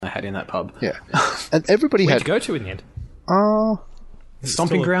had in that pub. Yeah, and everybody Where'd had. you go to in the end?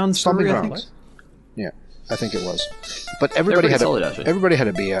 Stomping Grounds. Stomping Brewery, I think. Grounds. Yeah, I think it was. But everybody had everybody had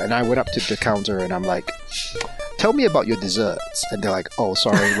a beer, and I went up to the counter and I'm like, "Tell me about your desserts." And they're like, "Oh,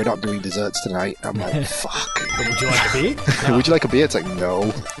 sorry, we're not doing desserts tonight." I'm like, "Fuck." But would you like a beer? Would you like a beer? It's like,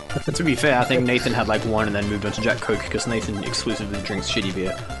 no. To be fair, I think Nathan had like one and then moved on to Jack Coke because Nathan exclusively drinks shitty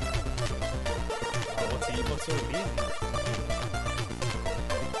beer. What sort of beer?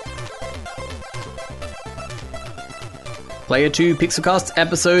 Player 2 PixelCast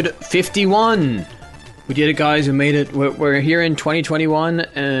episode 51. We did it, guys. We made it. We're here in 2021,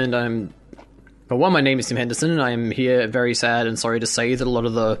 and my name is Tim Henderson, and I'm here very sad and sorry to say that a lot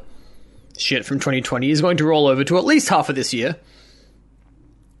of the shit from 2020 is going to roll over to at least half of this year.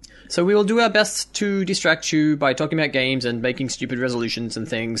 So we will do our best to distract you by talking about games and making stupid resolutions and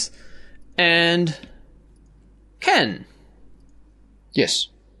things. And Ken. Yes.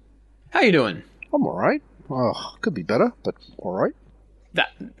 How you doing? I'm alright. Oh, could be better, but alright.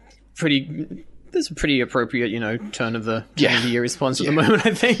 That's a pretty appropriate, turn of the year response at the moment,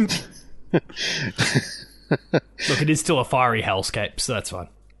 I think. Look, it is still a fiery hellscape, so that's fine.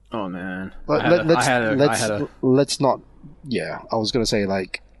 Oh man. Let's not. Yeah, I was gonna say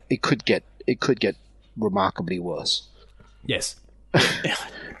like it could get remarkably worse. Yes.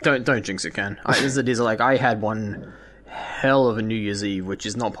 Don't jinx it, Ken. As it is, like I had one hell of a New Year's Eve, which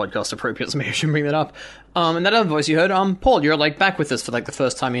is not podcast appropriate, so maybe I shouldn't bring that up. And that other voice you heard, Paul, you're like back with us for like the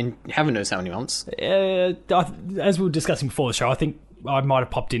first time in heaven knows how many months. As we were discussing before the show, I think I might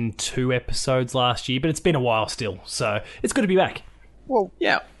have popped in 2 episodes last year, but it's been a while still, so it's good to be back. Well,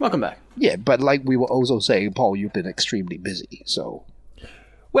 yeah, welcome back. Yeah, but like we were also saying, Paul, you've been extremely busy, so...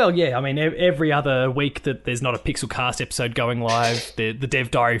 Well, yeah, I mean, every other week that there's not a PixelCast episode going live, the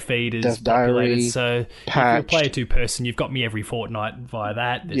Dev Diary feed is populated, so if you're a Player 2 person, you've got me every fortnight via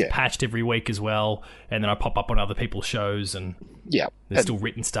that. It's patched every week as well, and then I pop up on other people's shows, and there's still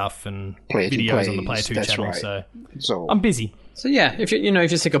written stuff and videos on the Player 2 channel, right. so I'm busy. So yeah, if you're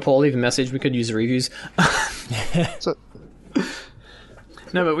sick of Paul, leave a message, we could use the reviews.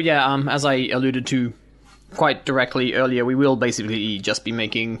 No, but yeah, as I alluded to quite directly earlier, we will basically just be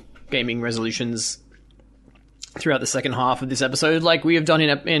making gaming resolutions throughout the second half of this episode, like we have done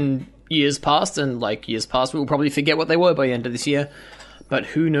in years past, and like years past, we will probably forget what they were by the end of this year. But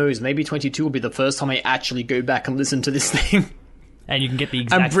who knows? Maybe 22 will be the first time I actually go back and listen to this thing, and you can get the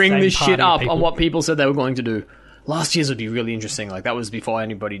exact and bring same this shit up people. on what people said they were going to do. Last year's would be really interesting. Like that was before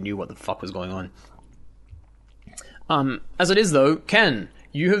anybody knew what the fuck was going on. As it is though, Ken,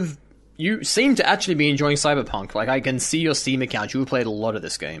 you seem to actually be enjoying Cyberpunk. Like, I can see your Steam account. You've played a lot of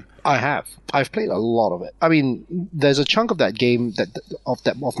this game. I have. I've played a lot of it. I mean, there's a chunk of that game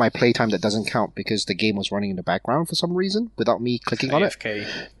of my playtime that doesn't count because the game was running in the background for some reason without me clicking on it.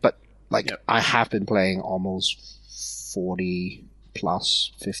 But I have been playing almost 40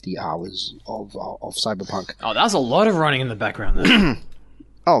 plus 50 hours of Cyberpunk. Oh, that's a lot of running in the background then.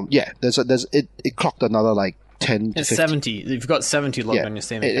 Oh yeah, it clocked another like 10 to it's 15. 70. You've got 70 logged on your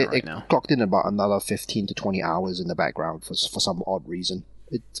Steam account right now. It clocked in about another 15 to 20 hours in the background for some odd reason.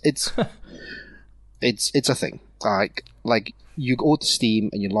 It's it's a thing. Like you go to Steam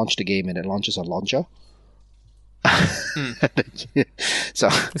and you launch the game and it launches a launcher. So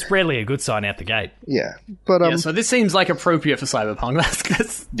it's rarely a good sign out the gate. Yeah, but so this seems like appropriate for Cyberpunk.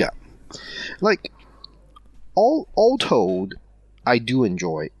 That's yeah. Like all told, I do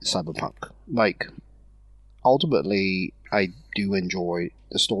enjoy Cyberpunk. Like ultimately, I do enjoy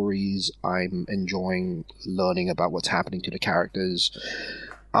the stories. I'm enjoying learning about what's happening to the characters.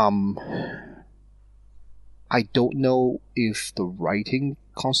 I don't know if the writing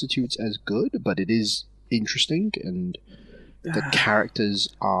constitutes as good, but it is interesting, and the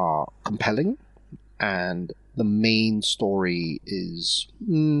characters are compelling, and the main story is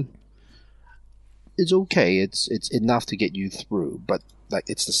it's okay. It's enough to get you through, but like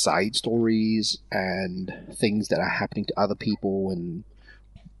it's the side stories and things that are happening to other people and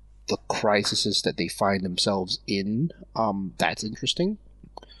the crises that they find themselves in. That's interesting.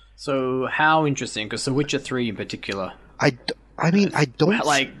 So how interesting? Because The Witcher 3 in particular. I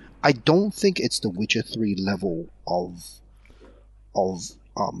don't think it's The Witcher 3 level of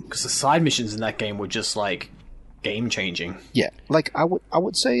because the side missions in that game were just like game changing. Yeah, like I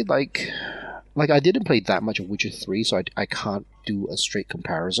would say like I didn't play that much of Witcher 3, so I can't do a straight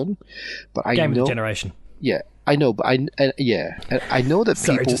comparison. But I Game know of the generation. Yeah, I know, but I know that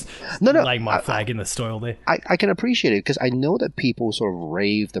Sorry, people. Just no, laying my flag in the soil there. I can appreciate it because I know that people sort of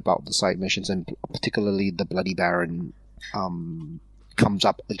raved about the side missions, and particularly the Bloody Baron comes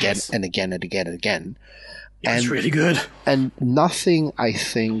up again and again and again and again. It's really good. And nothing, I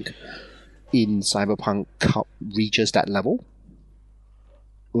think, in Cyberpunk reaches that level.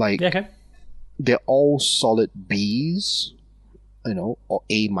 Like, they're all solid Bs, or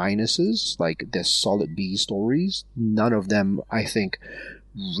A minuses. Like, they're solid B stories. None of them, I think,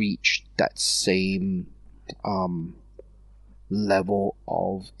 reach that same level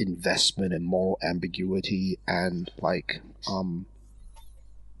of investment and moral ambiguity and, like,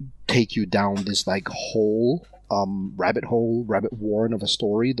 take you down this, like, rabbit warren of a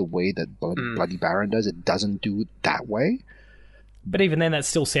story the way that Bloody Baron does. It doesn't do it that way. But even then, that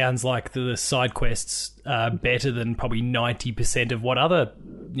still sounds like the side quests are better than probably 90% of what other,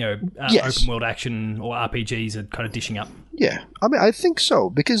 open world action or RPGs are kind of dishing up. Yeah, I mean, I think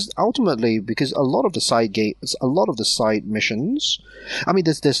so, because ultimately, a lot of the side missions, I mean,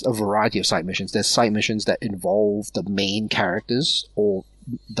 there's a variety of side missions. There's side missions that involve the main characters or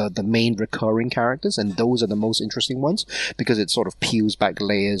the main recurring characters, and those are the most interesting ones because it sort of peels back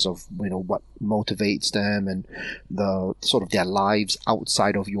layers of what motivates them and the sort of their lives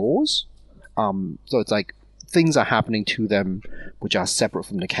outside of yours. So it's like things are happening to them which are separate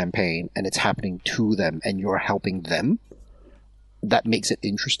from the campaign, and it's happening to them, and you're helping them. That makes it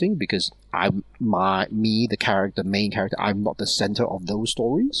interesting because the main character, I'm not the center of those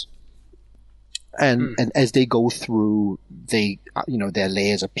stories. And as they go through, their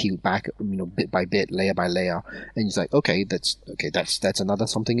layers are peeled back, bit by bit, layer by layer, and it's like, that's another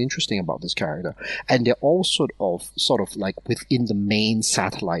something interesting about this character. And they're all sort of like within the main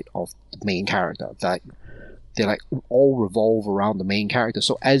satellite of the main character. That they're like all revolve around the main character.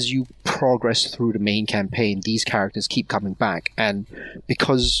 So as you progress through the main campaign, these characters keep coming back, and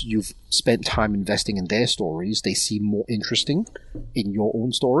because you've spent time investing in their stories, they seem more interesting in your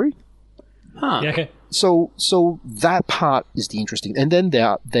own story. Huh. Yeah, okay. So that part is the interesting, and then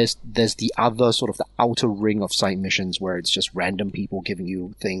there's the other sort of the outer ring of side missions where it's just random people giving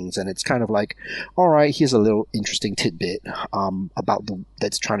you things, and it's kind of like, all right, here's a little interesting tidbit about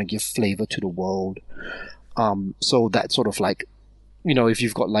that's trying to give flavor to the world. So that sort of like, if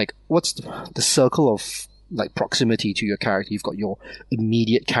you've got like what's the circle of like proximity to your character, you've got your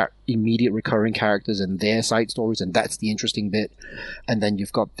immediate recurring characters and their side stories, and that's the interesting bit. And then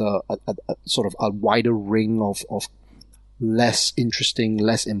you've got the sort of a wider ring of less interesting,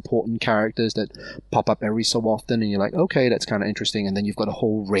 less important characters that pop up every so often, and you're like, okay, that's kind of interesting. And then you've got a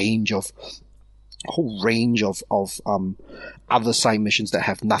whole range of other side missions that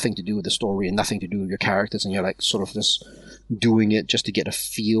have nothing to do with the story and nothing to do with your characters, and you're like sort of just doing it just to get a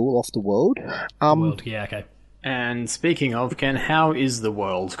feel of the world. Yeah, okay. And speaking of, Ken, how is the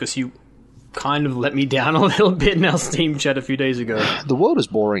world? Because you kind of let me down a little bit in our Steam chat a few days ago. The world is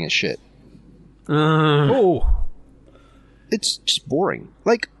boring as shit. It's just boring.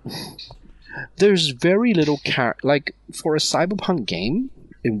 Like, there's very little like, for a cyberpunk game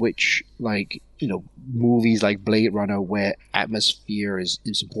in which, like, movies like Blade Runner where atmosphere is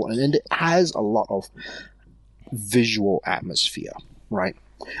important, and it has a lot of visual atmosphere, right?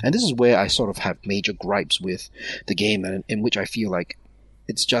 And this is where I sort of have major gripes with the game, and in which I feel like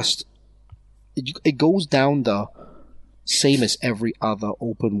it's just it goes down the same as every other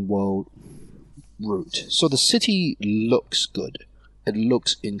open world route. So the city looks good, it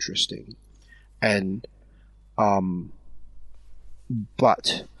looks interesting, and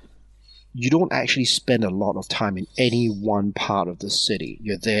but you don't actually spend a lot of time in any one part of the city.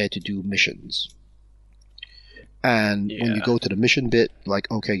 You're there to do missions. And when you go to the mission bit, like,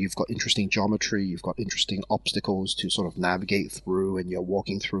 okay, you've got interesting geometry, you've got interesting obstacles to sort of navigate through, and you're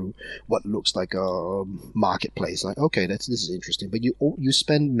walking through what looks like a marketplace. Like, okay, this is interesting. But you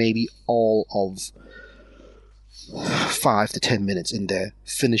spend maybe all of 5 to 10 minutes in there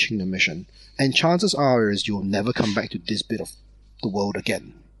finishing the mission. And chances are is you'll never come back to this bit of the world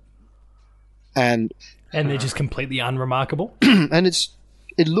again. And they're just completely unremarkable. And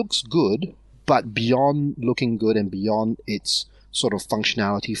it looks good, but beyond looking good and beyond its sort of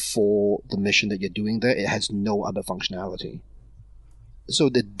functionality for the mission that you're doing there, it has no other functionality. So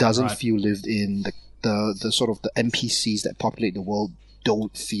it doesn't feel lived in. The sort of the NPCs that populate the world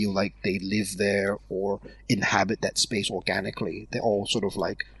don't feel like they live there or inhabit that space organically. They're all sort of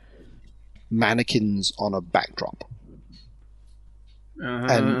like mannequins on a backdrop.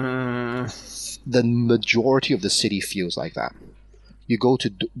 And the majority of the city feels like that. You go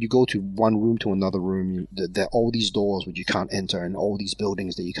to one room to another room. There are all these doors which you can't enter, and all these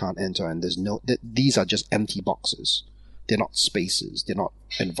buildings that you can't enter. And these are just empty boxes. They're not spaces. They're not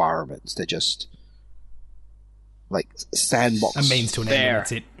environments. They're just like sandbox. A means to an end.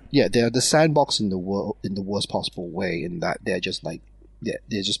 That's it. Yeah, they're the sandbox in the world in the worst possible way. In that they're just like they're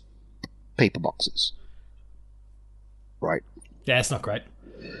just paper boxes. right? Yeah, it's not great.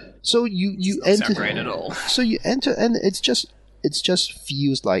 So you It's enter. not great at all. So you enter, and it just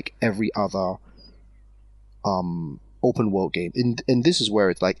feels like every other open world game, and this is where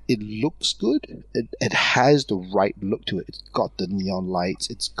it's like it looks good. It has the right look to it. It's got the neon lights.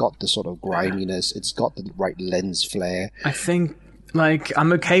 It's got the sort of griminess. It's got the right lens flare. I think, like,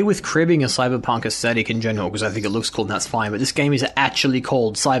 I'm okay with cribbing a cyberpunk aesthetic in general because I think it looks cool and that's fine. But this game is actually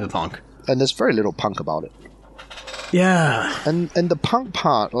called Cyberpunk, And there's very little punk about it. yeah. And the punk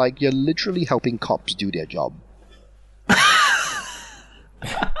part, like, you're literally helping cops do their job.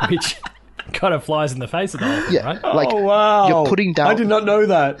 Which kind of flies in the face of the whole thing, Yeah, right? like, Oh wow! you're putting down. I did not know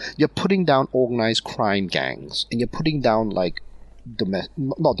that. You're putting down organized crime gangs, and you're putting down like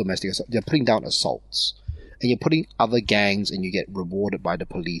not domestic assault. You're putting down assaults, and you're putting other gangs, and you get rewarded by the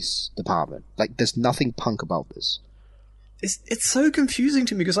police department. Like, there's nothing punk about this. It's so confusing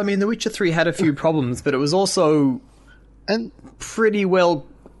to me because I mean, The Witcher 3 had a few problems, but it was also And pretty good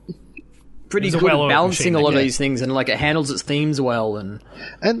at well-oiled balancing machine, a lot of yeah. these things, and like it handles its themes well. And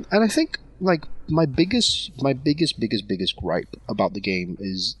I think like my biggest gripe about the game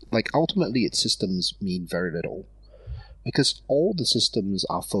is like ultimately its systems mean very little, because all the systems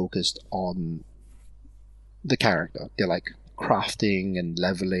are focused on the character. They're like crafting and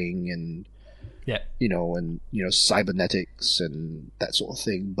leveling and Yeah. cybernetics and that sort of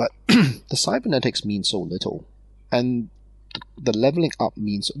thing. But the cybernetics mean so little, and the leveling up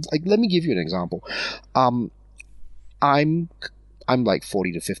means, like, let me give you an example. I'm like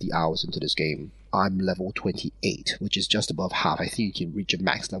 40 to 50 hours into this game. I'm level 28, which is just above half. I think you can reach a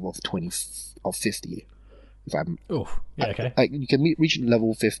max level of 20 or 50. If I'm Oh, yeah, okay. you can reach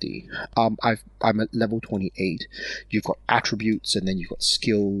level 50. I'm at level 28. You've got attributes, and then you've got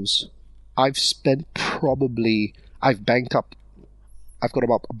skills. I've banked up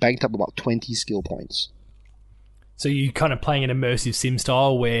about 20 skill points. So you kind of playing an immersive sim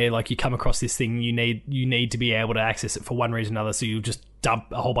style where like you come across this thing, you need to be able to access it for one reason or another, so you'll just dump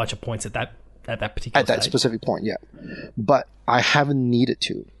a whole bunch of points at that particular stage. Specific point, yeah. But I haven't needed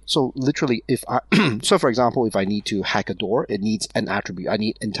to. So literally, so for example, if I need to hack a door, it needs an attribute. I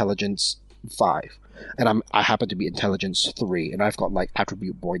need intelligence 5, and I happen to be intelligence 3, and I've got like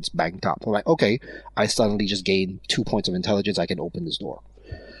attribute points banked up. I'm like, okay, I suddenly just gain 2 points of intelligence. I can open this door.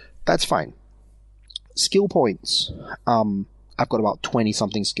 That's fine. Skill points. I've got about 20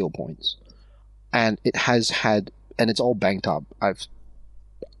 something skill points, and it's all banked up.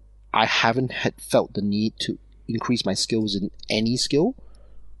 I haven't felt the need to increase my skills in any skill.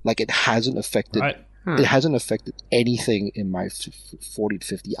 Like, it hasn't affected. Right. It hasn't affected anything in my 40 to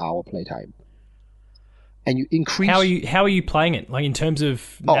 50 hour playtime. And you increase. How are you playing it? Like in terms of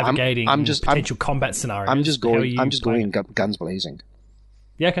navigating potential combat scenarios. I'm just going guns blazing.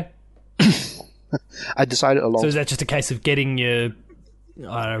 Yeah. Okay. I decided So is that just a case of getting your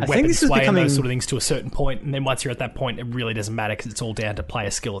weapon sway and those sort of things to a certain point, and then once you're at that point, it really doesn't matter because it's all down to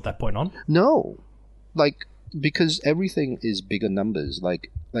player skill at that point on? No, like, because everything is bigger numbers. Like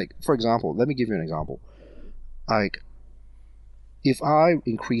for example, let me give you an example. Like, if I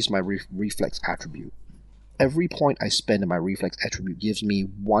increase my reflex attribute, every point I spend in my reflex attribute gives me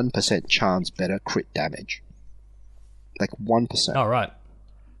 1% chance better crit damage. Like 1%. Oh, right.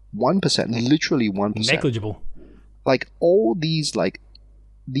 1%, literally 1%. Negligible. Like, all these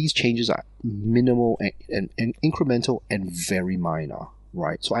changes are minimal and incremental and very minor,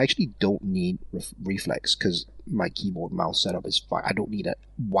 right? So I actually don't need reflex because my keyboard mouse setup is fine. I don't need a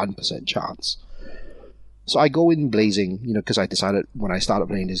 1% chance. So I go in blazing, because I decided when I started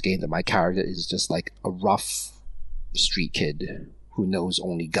playing this game that my character is just like a rough street kid who knows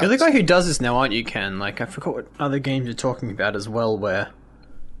only guns. You're the guy who does this now, aren't you, Ken? Like, I forgot what other games you're talking about as well, where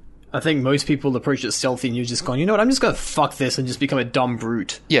I think most people approach it stealthy, and you're just going, you know what, I'm just going to fuck this and just become a dumb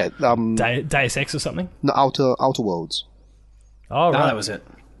brute. Yeah. Deus Ex or something? No, Outer Worlds. Oh, right. that was it.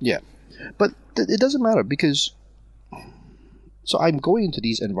 Yeah. But it doesn't matter because... So I'm going into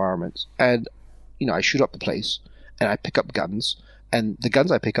these environments, and, I shoot up the place, and I pick up guns, and the guns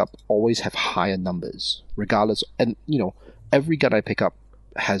I pick up always have higher numbers, regardless... And, every gun I pick up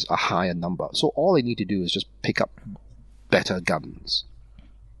has a higher number. So all I need to do is just pick up better guns.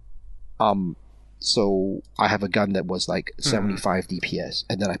 So I have a gun that was like 75 DPS,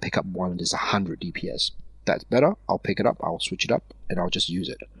 and then I pick up one that's 100 DPS. That's better. I'll pick it up, I'll switch it up, and I'll just use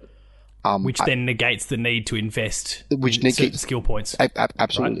it. Which then negates the need to invest certain skill points.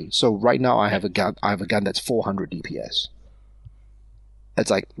 Absolutely. Right? So right now I have a gun that's 400 DPS.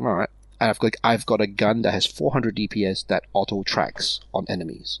 It's like, all right. I've got a gun that has 400 DPS that auto tracks on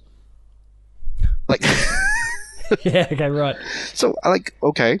enemies. Like, Yeah, okay, right. So,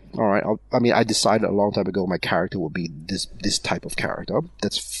 okay, all right. I decided a long time ago my character would be this type of character.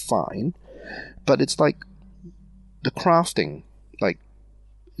 That's fine. But it's like, the crafting, like,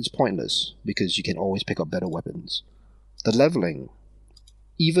 it's pointless because you can always pick up better weapons. The leveling,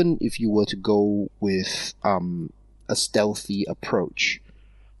 even if you were to go with a stealthy approach,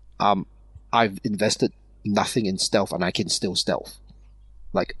 I've invested nothing in stealth and I can still stealth.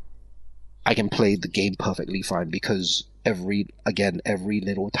 Like, I can play the game perfectly fine because every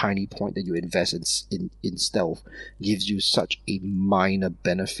little tiny point that you invest in stealth gives you such a minor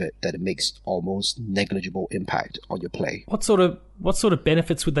benefit that it makes almost negligible impact on your play. What sort of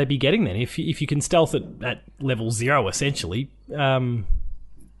benefits would they be getting then? If you can stealth at level 0 essentially,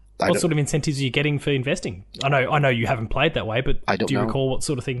 what sort of incentives are you getting for investing? I know you haven't played that way, but do you recall what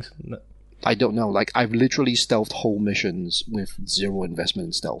sort of things? I don't know. Like, I've literally stealthed whole missions with 0 investment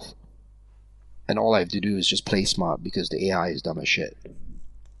in stealth. And all I have to do is just play smart because the AI is dumb as shit.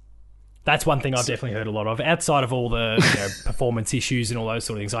 That's one thing I've definitely heard a lot of. Outside of all the performance issues and all those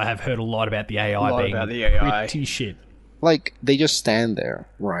sort of things, I have heard a lot about the AI being pretty shit. Like, they just stand there,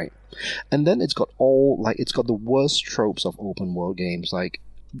 right? And then it's got the worst tropes of open world games. Like,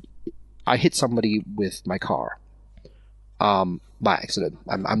 I hit somebody with my car by accident.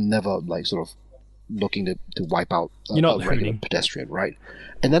 I'm never like sort of looking to wipe out You're not a regular pedestrian, right?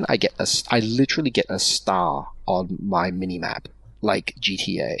 And then I literally get a star on my minimap, like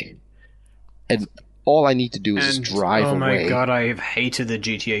GTA. And all I need to do is just drive away. Oh my god, I've hated the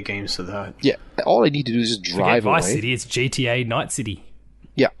GTA games for that. Yeah, all I need to do is just drive away. Vice City, it's GTA Night City.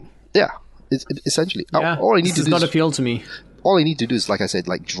 Yeah. Essentially. Yeah, all I need to do does not appeal to me. All I need to do is, like I said,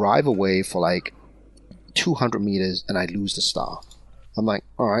 like drive away for like 200 meters and I lose the star. I'm like,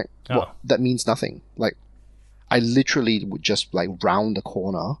 all right, well, that means nothing. Like, I literally would just like round the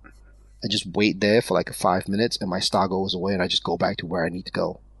corner and just wait there for like 5 minutes and my star goes away and I just go back to where I need to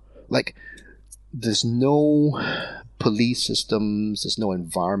go. Like, there's no police systems, there's no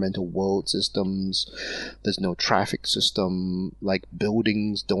environmental world systems, there's no traffic system. Like,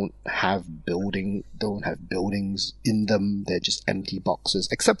 buildings don't have buildings in them. They're just empty boxes,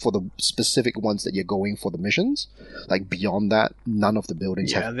 except for the specific ones that you're going for the missions. Like, beyond that, none of the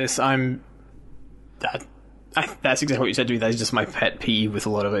buildings have. That's exactly what you said to me. That's just my pet peeve with a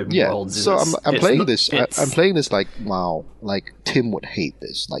lot of open worlds. So I'm playing this. I'm playing this like, wow, like Tim would hate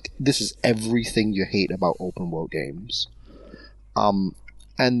this. Like, this is everything you hate about open world games. And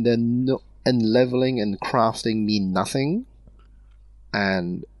then leveling and crafting mean nothing,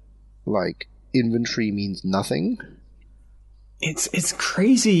 and like inventory means nothing. It's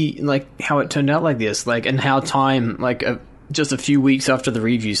crazy, like how it turned out like this, like, and how time, like just a few weeks after the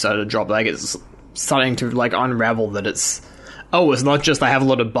review started to drop, like it's starting to like unravel that it's not just I have a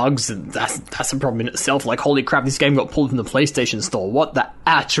lot of bugs and that's a problem in itself. Like, holy crap, this game got pulled from the PlayStation Store. What the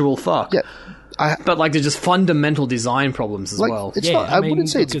actual fuck? Yeah. But like, there's just fundamental design problems as well. I wouldn't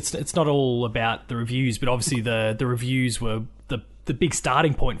say it's not all about the reviews, but obviously the reviews were the big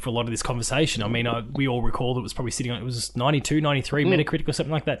starting point for a lot of this conversation. I mean, we all recall that it was probably sitting on, it was 92, 93 Metacritic or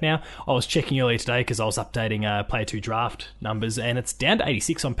something like that now. I was checking earlier today because I was updating Player 2 draft numbers, and it's down to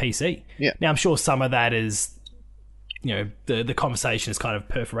 86 on PC. Yeah. Now, I'm sure some of that is, the conversation has kind of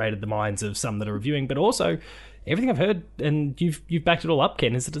perforated the minds of some that are reviewing, but also everything I've heard, and you've backed it all up,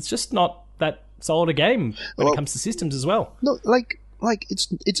 Ken, is that it's just not that solid a game when it comes to systems as well. No, like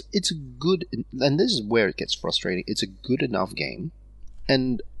it's a good, and this is where it gets frustrating. It's a good enough game,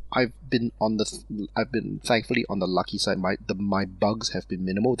 and I've been thankfully on the lucky side. My bugs have been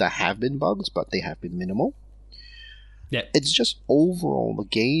minimal. There have been bugs, but they have been minimal. Yeah, it's just overall the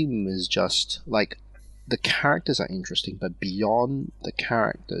game is just like, the characters are interesting, but beyond the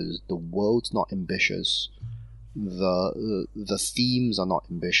characters, the world's not ambitious. The themes are not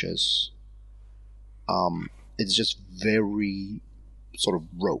ambitious. It's just very sort of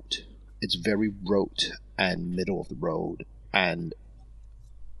rote. It's very rote and middle of the road. And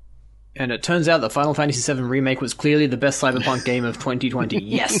it turns out that Final Fantasy VII Remake was clearly the best Cyberpunk game of 2020.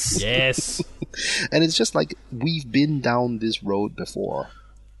 Yes! Yes! And it's just like, we've been down this road before.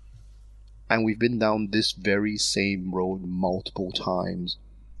 And we've been down this very same road multiple times,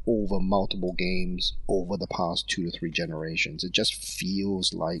 over multiple games, over the past 2 to 3 generations. It just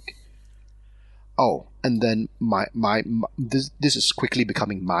feels like... Oh, and then this is quickly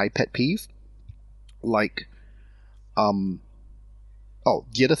becoming my pet peeve. Like, the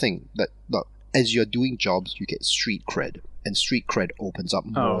other thing that, look, as you're doing jobs, you get street cred, and street cred opens up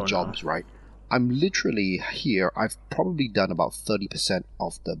more jobs, right? I'm literally here. I've probably done about 30%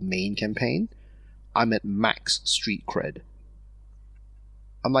 of the main campaign. I'm at max street cred.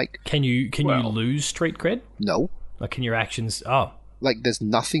 I'm like, can you lose street cred? No, Like, can your actions... Oh. Like, there's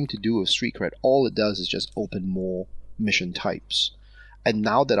nothing to do with street cred. All it does is just open more mission types. And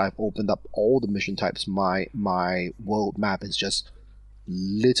now that I've opened up all the mission types, my world map is just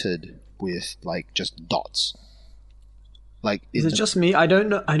littered with, like, just dots. Like, is it just me? I don't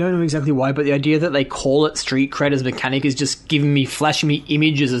know exactly why, but the idea that they call it street cred as a mechanic is just flashing me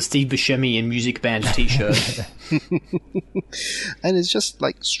images of Steve Buscemi in Music Band t-shirts. And it's just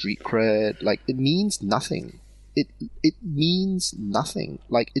like street cred. Like, it means nothing. It means nothing.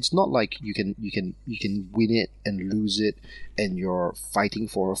 Like, it's not like you can win it and lose it, and you're fighting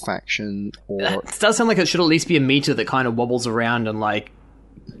for a faction. Or it does sound like it should at least be a meter that kind of wobbles around and like,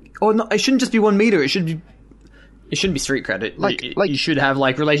 or no, it shouldn't just be 1 meter. It shouldn't be street cred. Like you should have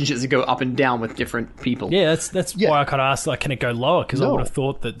like relationships that go up and down with different people. Yeah, that's why I kind of asked, like, can it go lower? Because I would have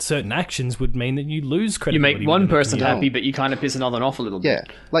thought that certain actions would mean that you lose credibility. You make one person happy, but you kind of piss another off a little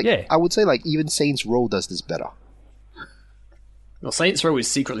bit. I would say, like, even Saints Row does this better. Well, Saints Row is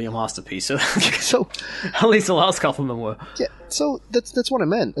secretly a masterpiece, so at least the last couple of them were. Yeah, so that's what I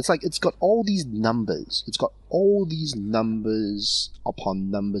meant. It's like, it's got all these numbers. It's got all these numbers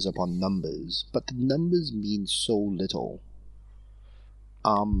upon numbers upon numbers, but the numbers mean so little.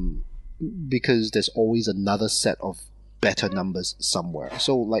 Because there's always another set of better numbers somewhere.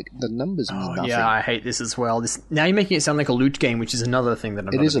 So, like, the numbers mean nothing. Yeah, I hate this as well. Now you're making it sound like a loot game, which is another thing that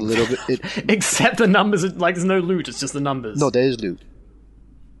I'm not... It is a little bit... Except the numbers, like, there's no loot, it's just the numbers. No, there is loot.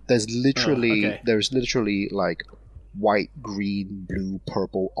 There's literally, like, white, green, blue,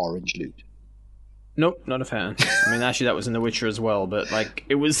 purple, orange loot. Nope, not a fan. I mean, actually, that was in The Witcher as well, but, like,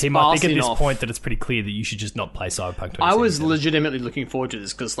 it was Tim, I think at this point that it's pretty clear that you should just not play Cyberpunk 2077. I was legitimately looking forward to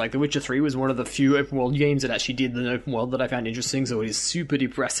this, because, like, The Witcher 3 was one of the few open-world games that actually did an open world that I found interesting, so it is super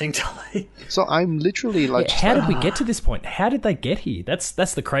depressing to play. So I'm literally, like... Yeah, how did we get to this point? How did they get here? That's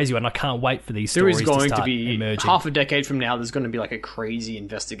the crazy one. I can't wait for these stories to start emerging. There is going to be, half a decade from now, there's going to be, like, a crazy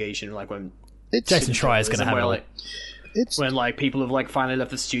investigation, like, when... Jason Schreier's going to have it. When, like, people have, like, finally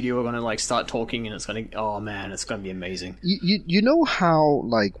left the studio, are going to, like, start talking, and it's going to... Oh, man, it's going to be amazing. You know how,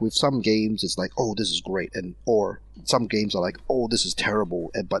 like, with some games, it's like, oh, this is great, or some games are like, oh, this is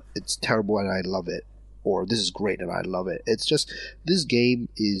terrible, but it's terrible and I love it, or this is great and I love it. It's just, this game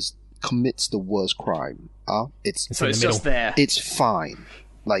commits the worst crime. It's just there. It's fine.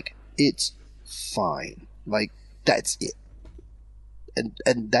 Like, it's fine. Like, that's it.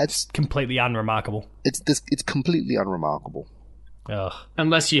 And that's completely unremarkable. It's completely unremarkable. Ugh.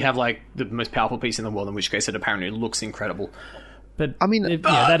 Unless you have, like, the most powerful piece in the world, in which case it apparently looks incredible. But I mean,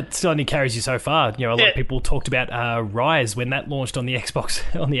 that only carries you so far. You know, a lot of people talked about Rise when that launched on the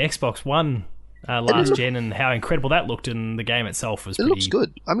Xbox One last gen, and how incredible that looked, and the game itself was. It looks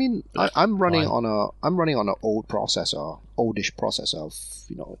good. I mean, I'm running on an old processor, oldish processor,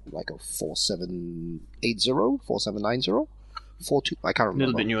 like a 4780, 4790. 42, I can't remember. A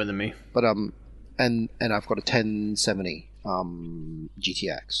little bit newer than me. But and I've got a 1070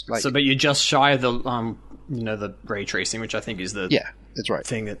 GTX. Like, but you're just shy of the the ray tracing, which I think is the that's right.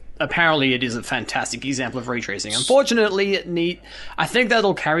 thing that apparently it is a fantastic example of ray tracing. Unfortunately, I think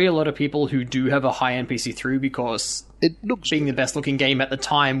that'll carry a lot of people who do have a high-end PC through, because it looks being the best looking game at the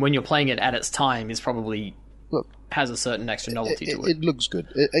time when you're playing it at its time is probably has a certain extra novelty to it. It looks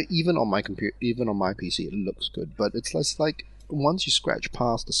good. Even on my computer, even on my PC, it looks good. But it's less like, once you scratch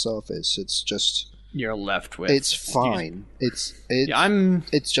past the surface, it's just you're left with. It's fine. It's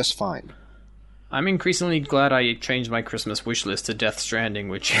just fine. I'm increasingly glad I changed my Christmas wish list to Death Stranding,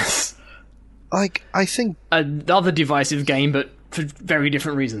 which is like, I think another divisive game, but for very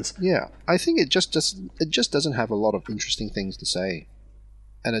different reasons. Yeah, I think it just doesn't have a lot of interesting things to say,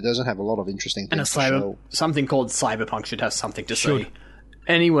 and it doesn't have a lot of interesting things to show. Something called Cyberpunk should have something to say.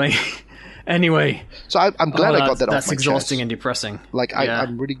 Anyway. So I'm glad I got that off my chest. That's exhausting and depressing. Like,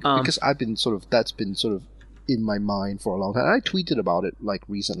 I'm really, because that's been sort of in my mind for a long time. And I tweeted about it, like,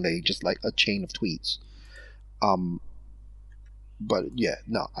 recently, just like a chain of tweets. But yeah,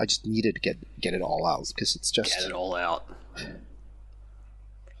 no, I just needed to get it all out, because it's just get it all out.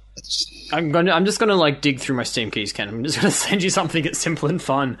 I'm just gonna like dig through my Steam keys, Ken. I'm just gonna send you something that's simple and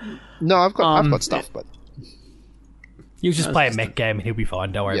fun. No, I've got stuff, but you just play a mech game and he'll be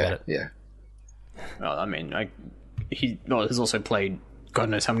fine. Don't worry about it. Yeah. Well, I mean, he's also played God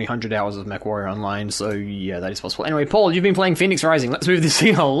knows how many 100 hours of MechWarrior Online, so yeah, that is possible. Anyway, Paul, you've been playing Phoenix Rising. Let's move this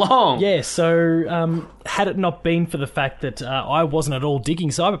thing along. Yeah, so had it not been for the fact that I wasn't at all digging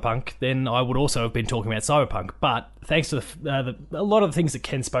Cyberpunk, then I would also have been talking about Cyberpunk. But thanks to a lot of the things that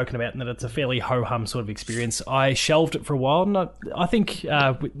Ken's spoken about, and that it's a fairly ho-hum sort of experience, I shelved it for a while. I think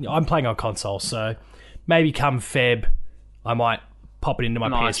I'm playing on console, so maybe come Feb, I might pop it into my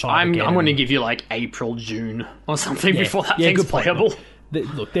PS5 I'm again. going to give you like April, June or something before that thing's playable.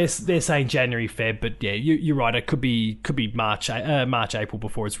 Look, they're saying January, Feb, but yeah, you're right. It could be March, April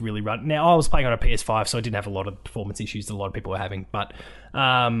before it's really run. Now, I was playing on a PS5, so I didn't have a lot of performance issues that a lot of people were having, but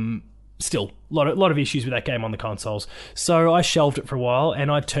still, a lot of issues with that game on the consoles. So I shelved it for a while,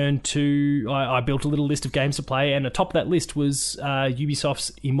 and I turned to I built a little list of games to play, and atop that list was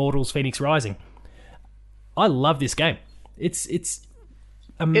Ubisoft's Immortals: Phoenix Rising. I love this game. It's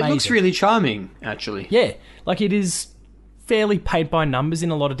amazing. It looks really charming, actually. Yeah, like it is fairly paint by numbers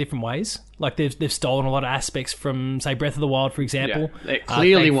in a lot of different ways. Like they've stolen a lot of aspects from, say, Breath of the Wild, for example. Yeah, it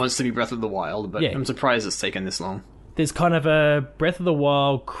clearly wants to be Breath of the Wild, but I'm surprised it's taken this long. There's kind of a Breath of the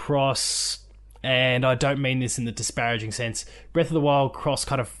Wild cross, and I don't mean this in the disparaging sense, Breath of the Wild cross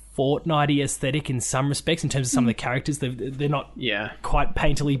kind of Fortnite-y aesthetic in some respects, in terms of some of the characters. They're not quite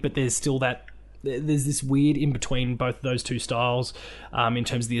painterly, but there's still that... There's this weird in between both of those two styles in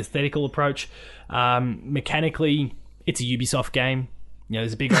terms of the aesthetical approach. Mechanically, it's a Ubisoft game. You know,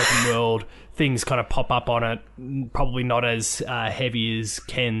 there's a big open world. Things kind of pop up on it. Probably not as heavy as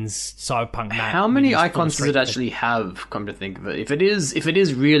Ken's Cyberpunk map. How many icons does it actually have, come to think of it? If it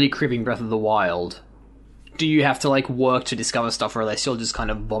is really cribbing Breath of the Wild, do you have to like work to discover stuff, or are they still just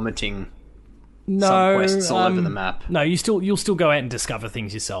kind of vomiting some quests all over the map? No, you'll still go out and discover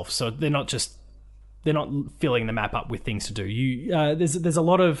things yourself. So they're not filling the map up with things to do. There's a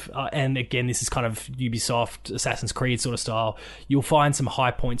lot of, and again, this is kind of Ubisoft, Assassin's Creed sort of style. You'll find some high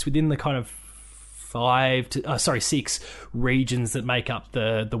points within the kind of 6 regions that make up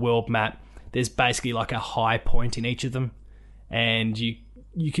the world map. There's basically like a high point in each of them, and you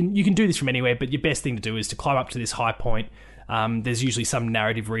can do this from anywhere. But your best thing to do is to climb up to this high point. There's usually some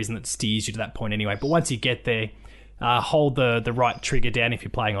narrative reason that steers you to that point anyway. But once you get there, hold the right trigger down if you're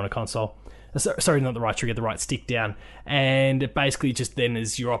playing on a console. Sorry, not the right trigger, the right stick down. And it basically just then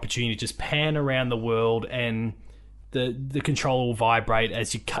is your opportunity to just pan around the world, and the controller will vibrate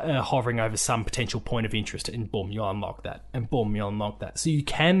as you're hovering over some potential point of interest, and boom, you'll unlock that. And boom, you'll unlock that. So you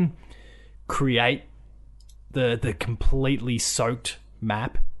can create the completely soaked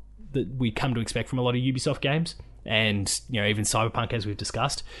map that we come to expect from a lot of Ubisoft games. And, you know, even Cyberpunk, as we've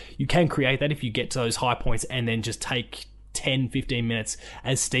discussed. You can create that if you get to those high points and then just take 10-15 minutes,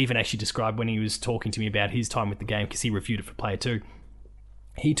 as Stephen actually described when he was talking to me about his time with the game, because he reviewed it for Player 2.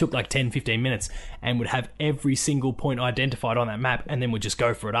 He took like 10-15 minutes and would have every single point identified on that map, and then would just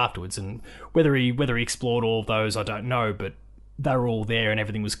go for it afterwards. And whether he explored all of those, I don't know, but they were all there and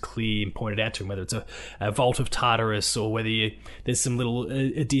everything was clear and pointed out to him, whether it's a Vault of Tartarus, or whether there's some little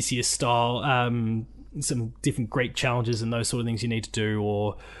Odysseus style some different Greek challenges and those sort of things you need to do,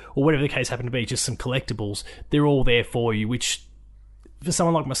 or whatever the case happened to be, just some collectibles. They're all there for you, which for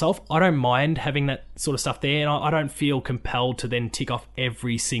someone like myself, I don't mind having that sort of stuff there, and I don't feel compelled to then tick off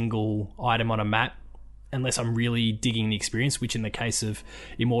every single item on a map unless I'm really digging the experience, which in the case of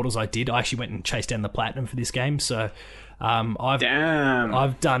Immortals I did. I actually went and chased down the platinum for this game, so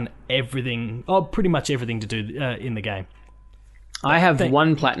I've done everything, pretty much everything to do in the game. I have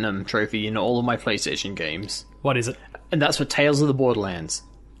one platinum trophy in all of my PlayStation games. What is it? And that's for Tales of the Borderlands.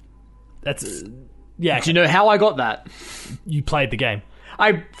 That's... yeah. Do you know how I got that? You played the game.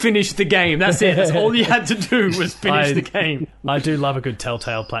 I finished the game. That's it. That's all you had to do was finish the game. I do love a good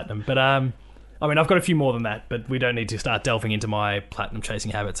Telltale platinum. But, I mean, I've got a few more than that, but we don't need to start delving into my platinum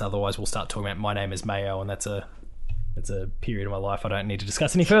chasing habits. Otherwise, we'll start talking about My Name is Mayo, and that's a period of my life I don't need to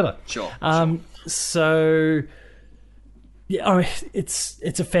discuss any further. Sure. So... yeah,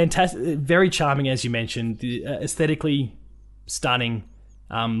 it's a fantastic, very charming, as you mentioned. Aesthetically stunning,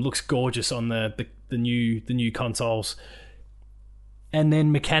 looks gorgeous on the new consoles, and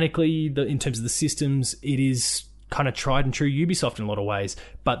then mechanically, in terms of the systems, it is kind of tried and true Ubisoft in a lot of ways.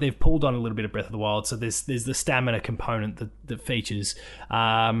 But they've pulled on a little bit of Breath of the Wild, so there's the stamina component that features.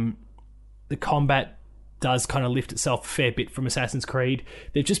 The combat does kind of lift itself a fair bit from Assassin's Creed.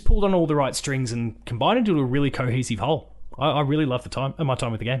 They've just pulled on all the right strings and combined into a really cohesive whole. I really love my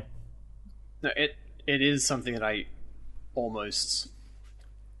time with the game. No, it is something that I almost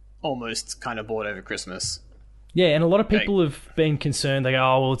kind of bought over Christmas. Yeah, and a lot of people have been concerned. They go,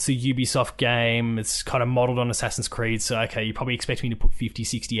 oh, well, it's a Ubisoft game. It's kind of modelled on Assassin's Creed, so okay, you probably expect me to put 50,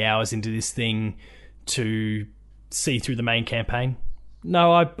 60 hours into this thing to see through the main campaign.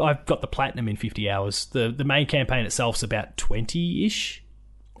 No, I've got the platinum in 50 hours. The main campaign itself's about 20-ish.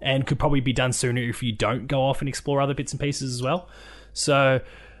 And could probably be done sooner if you don't go off and explore other bits and pieces as well. So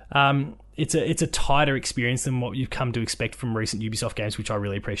it's a tighter experience than what you've come to expect from recent Ubisoft games, which I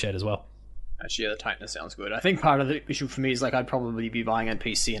really appreciate as well. Actually, the tightness sounds good. I think part of the issue for me is like I'd probably be buying on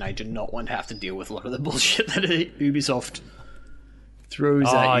PC, and I do not want to have to deal with a lot of the bullshit that Ubisoft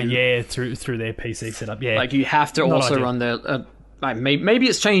throws at you. Yeah, through their PC setup. Yeah, like you have to also run the. Maybe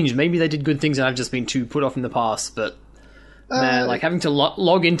it's changed. Maybe they did good things and I've just been too put off in the past. But man, like having to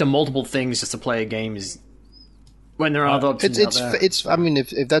log into multiple things just to play a game is when there are other options out there. It's. I mean,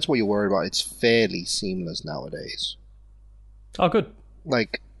 if that's what you're worried about, it's fairly seamless nowadays. Oh, good.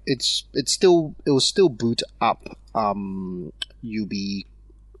 Like it will still boot up. UB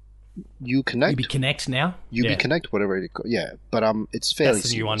Connect now. UB Connect, whatever it called. Yeah, but it's fairly. That's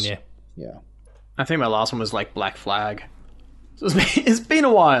the new one. Yeah. Yeah. I think my last one was like Black Flag. So it's been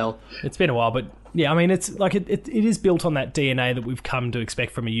a while. It's been a while, but yeah, I mean, it's like it is built on that DNA that we've come to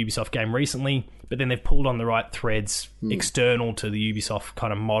expect from a Ubisoft game recently. But then they've pulled on the right threads external to the Ubisoft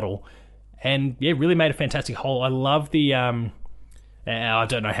kind of model, and yeah, really made a fantastic whole. I love the. I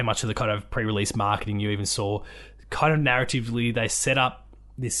don't know how much of the kind of pre-release marketing you even saw. Kind of narratively, they set up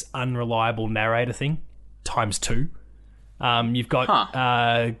this unreliable narrator thing ×2. You've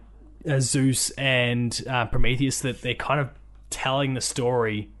got Zeus and Prometheus that they're kind of telling the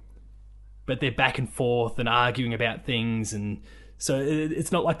story, but they're back and forth and arguing about things, and so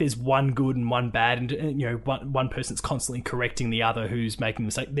it's not like there's one good and one bad, and you know one person's constantly correcting the other who's making a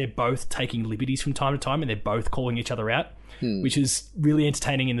mistake. They're both taking liberties from time to time, and they're both calling each other out, which is really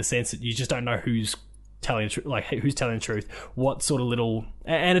entertaining in the sense that you just don't know who's telling who's telling the truth, what sort of little,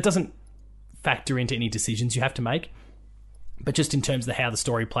 and it doesn't factor into any decisions you have to make, but just in terms of how the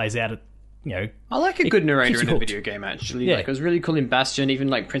story plays out, I like a good narrator in a video game, actually. Yeah. Like, it was really cool in Bastion, even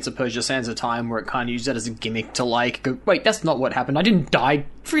like Prince of Persia Sands of Time, where it kind of used that as a gimmick to like, go, wait, that's not what happened. I didn't die.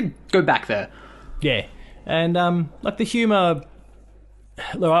 Go back there. Yeah. And like the humour,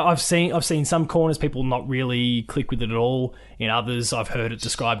 look, I've seen some corners people not really click with it at all. In others, I've heard it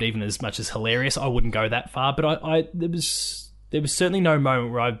described even as much as hilarious. I wouldn't go that far, but there was certainly no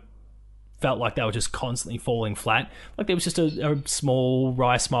moment where I felt like they were just constantly falling flat. Like there was just a small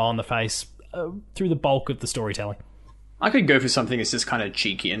wry smile on the face through the bulk of the storytelling. I could go for something that's just kind of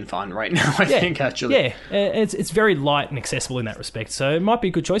cheeky and fun right now, I think, actually. Yeah, it's very light and accessible in that respect, so it might be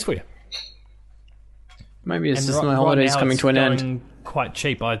a good choice for you. Maybe it's just my holidays coming to an end. Quite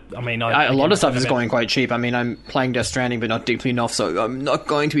cheap. I mean, a lot of stuff is going quite cheap. I mean, I'm playing Death Stranding, but not deeply enough, so I'm not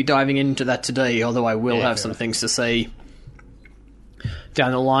going to be diving into that today, although I will have some things to say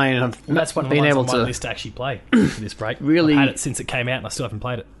down the line. That's one of the ones on my list to actually play for this break. Really, I've had it since it came out, and I still haven't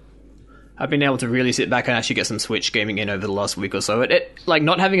played it. I've been able to really sit back and actually get some Switch gaming in over the last week or so. It like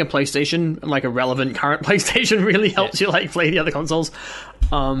not having a PlayStation, like a relevant current PlayStation, really helps you like play the other consoles.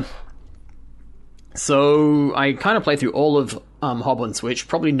 So I kind of play through all of Hob on Switch.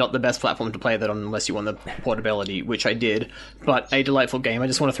 Probably not the best platform to play that on unless you want the portability, which I did. But a delightful game. I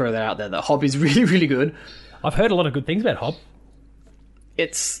just want to throw that out there. The Hob is really, really good. I've heard a lot of good things about Hob.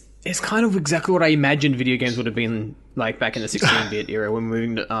 It's kind of exactly what I imagined video games would have been like back in the 16-bit era when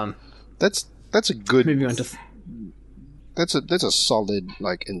moving to That's a good. Moving on to. That's a solid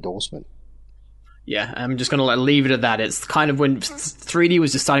like endorsement. Yeah, I'm just gonna leave it at that. It's kind of when 3D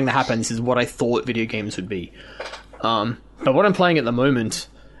was just starting to happen. This is what I thought video games would be. But what I'm playing at the moment,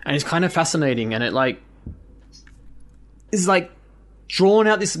 and it's kind of fascinating, and it like is like drawn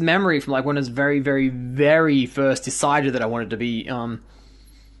out this memory from like when I was very, very, very first decided that I wanted to be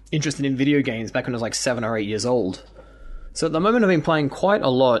interested in video games back when I was like 7 or 8 years old. So at the moment I've been playing quite a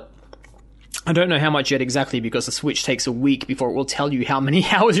lot. I don't know how much yet exactly because the Switch takes a week before it will tell you how many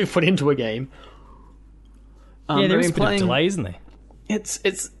hours you've put into a game. Yeah, there is a bit of delay, isn't there? It's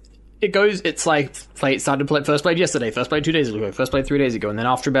like first played yesterday, first played 2 days ago, first played 3 days ago, and then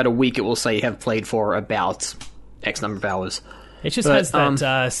after about a week it will say you have played for about X number of hours. It just has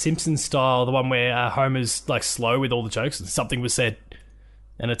that Simpsons style, the one where Homer's like slow with all the jokes and something was said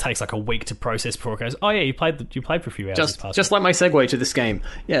and it takes like a week to process before it goes, oh yeah, you played for a few hours. Just like my segue to this game.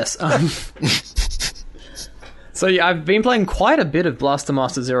 Yes. So yeah, I've been playing quite a bit of Blaster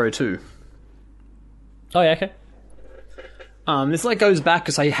Master 02. Oh yeah, okay. This like goes back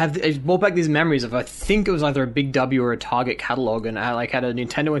because I brought back these memories of I think it was either a Big W or a Target catalog, and I like had a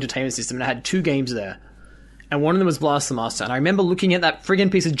Nintendo Entertainment System and I had 2 games there, and one of them was Blaster Master, and I remember looking at that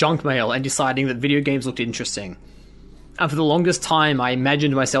friggin' piece of junk mail and deciding that video games looked interesting. And for the longest time, I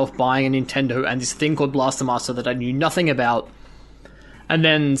imagined myself buying a Nintendo and this thing called Blaster Master that I knew nothing about, and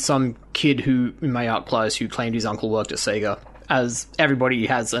then some kid who in my art class who claimed his uncle worked at Sega, as everybody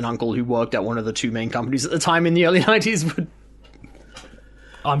has an uncle who worked at one of the 2 main companies at the time in the early 90s would.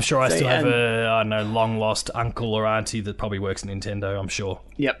 I'm sure I still have a long lost uncle or auntie that probably works at Nintendo. I'm sure.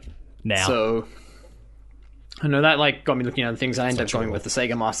 Yep. Now, so I know that like got me looking at things. I ended up going with the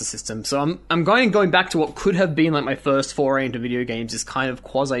Sega Master System. So I'm going back to what could have been like my first foray into video games, this kind of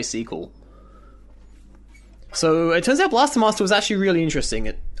quasi sequel. So it turns out Blaster Master was actually really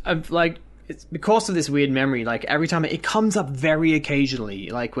interesting. It's because of this weird memory. Like every time it comes up very occasionally,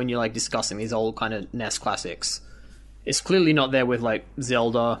 like when you're like discussing these old kind of NES classics. It's clearly not there with like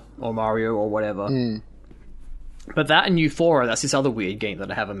Zelda or Mario or whatever. But that and Euphoria, that's this other weird game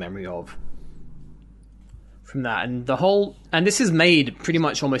that I have a memory of. From that, and this is made pretty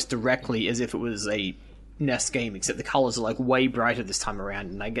much almost directly as if it was a NES game, except the colors are like way brighter this time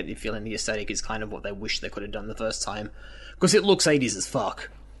around, and I get the feeling the aesthetic is kind of what they wish they could have done the first time, because it looks 80s as fuck.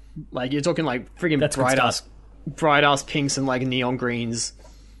 Like you're talking like friggin' bright ass pinks and like neon greens,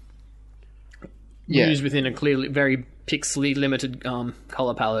 used within a clearly very pixely limited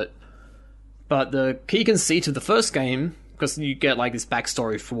color palette. But the key conceit of the first game, because you get like this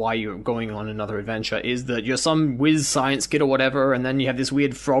backstory for why you're going on another adventure, is that you're some whiz science kid or whatever, and then you have this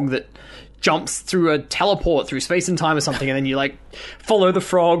weird frog that jumps through a teleport through space and time or something, and then you like follow the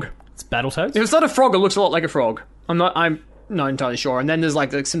frog. It's Battletoads? If it's not a frog, it looks a lot like a frog. I'm not entirely sure. And then there's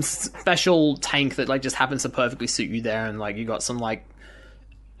like some special tank that like just happens to perfectly suit you there, and like you got some like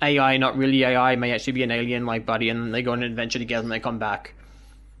AI, not really AI, may actually be an alien like buddy, and they go on an adventure together and they come back.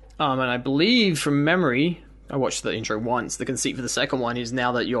 And I believe from memory, I watched the intro once, the conceit for the second one is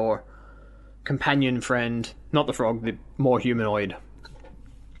now that your companion friend, not the frog, the more humanoid,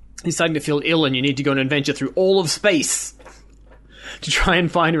 he's starting to feel ill and you need to go on an adventure through all of space to try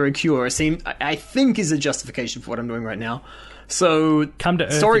and find her a cure. I think is a justification for what I'm doing right now. So come to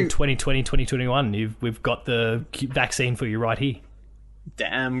Earth in 2020, 2021. We've got the vaccine for you right here.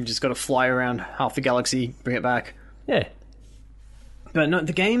 Damn, we just got to fly around half the galaxy, bring it back. Yeah. But no,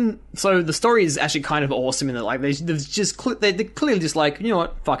 the game. So the story is actually kind of awesome in that, like, they're clearly just like, you know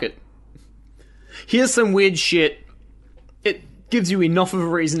what, fuck it. Here's some weird shit. It gives you enough of a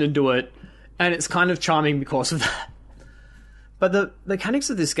reason to do it, and it's kind of charming because of that. But the mechanics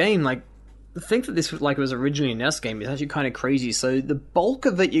of this game, like, the thing that this was originally a NES game is actually kind of crazy. So the bulk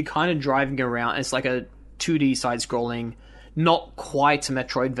of it, you're kind of driving around. It's like a 2D side-scrolling, not quite a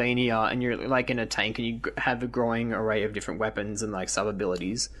Metroidvania, and you're like in a tank and you have a growing array of different weapons and like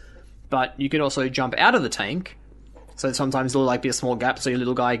sub-abilities. But you can also jump out of the tank, so sometimes there'll like be a small gap, so your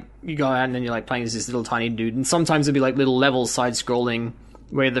little guy, you go out and then you're like playing as this little tiny dude, and sometimes there'll be like little levels side-scrolling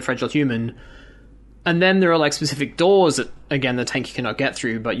where you're the fragile human. And then there are like specific doors that, again, the tank cannot get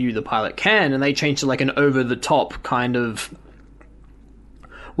through, but you, the pilot, can, and they change to like an over-the-top kind of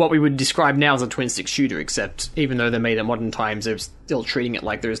what we would describe now as a twin-stick shooter, except even though they're made at modern times, they're still treating it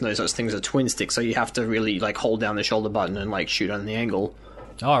like there is no such thing as a twin-stick, so you have to really like hold down the shoulder button and like shoot on the angle.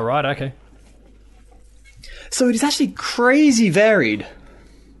 Oh, right, okay. So it is actually crazy varied.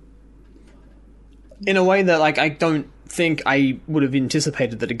 In a way that like I don't think I would have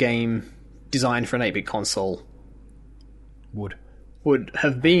anticipated that a game designed for an 8-bit console would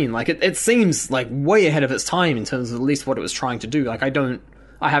have been. Like it seems like way ahead of its time in terms of at least what it was trying to do. Like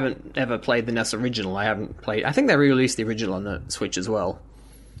I haven't ever played the NES original. I think they re-released the original on the Switch as well.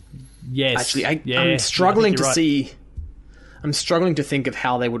 Yes. Actually, I'm struggling to see. I'm struggling to think of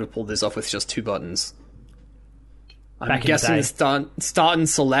how they would have pulled this off with just 2 buttons. I'm guessing the start and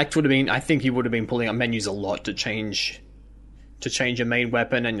select would have been. I think you would have been pulling up menus a lot to change a main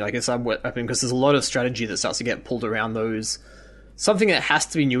weapon and like a sub weapon, because there's a lot of strategy that starts to get pulled around those. Something that has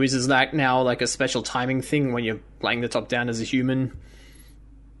to be new is like now like a special timing thing when you're playing the top down as a human.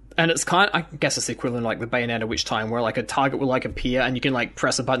 And it's I guess it's the equivalent of like the Bayonetta Witch Time, where like a target will like appear and you can like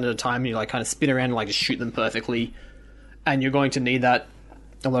press a button at a time and you like kind of spin around and like just shoot them perfectly. And you're going to need that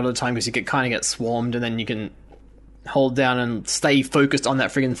a lot of the time because you kind of get swarmed, and then you can hold down and stay focused on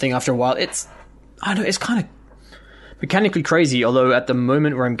that friggin' thing after a while. It's kind of mechanically crazy, although at the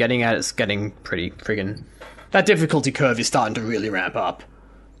moment where I'm getting at, it's getting pretty friggin'... That difficulty curve is starting to really ramp up.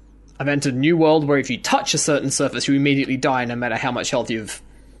 I've entered a new world where if you touch a certain surface, you immediately die no matter how much health you've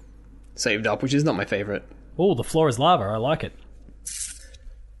saved up, which is not my favourite. Oh, the floor is lava, I like it.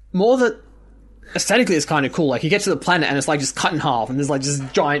 More that... Aesthetically, it's kind of cool. Like, you get to the planet and it's like just cut in half, and there's like this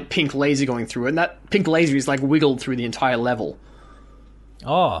giant pink laser going through it, and that pink laser is like wiggled through the entire level.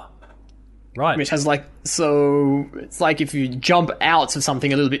 Oh, right. Which has like, so it's like if you jump out of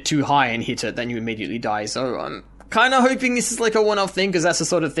something a little bit too high and hit it, then you immediately die. So I'm kind of hoping this is like a one-off thing, because that's the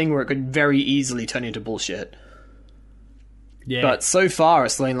sort of thing where it could very easily turn into bullshit. Yeah. But so far,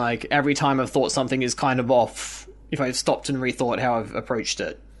 it's been like every time I've thought something is kind of off, if I've stopped and rethought how I've approached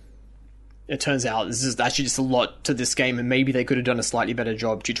it, it turns out this is actually just a lot to this game, and maybe they could have done a slightly better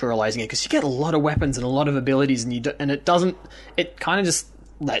job tutorializing it, because you get a lot of weapons and a lot of abilities, and it kind of just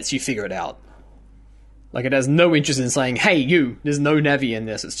lets you figure it out. Like, it has no interest in saying, hey, you, there's no Navi in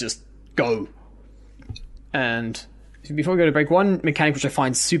this, it's just go. And before we go to break, one mechanic which I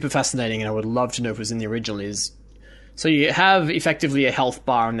find super fascinating and I would love to know if it was in the original is, so you have effectively a health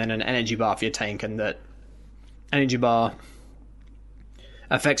bar and then an energy bar for your tank, and that energy bar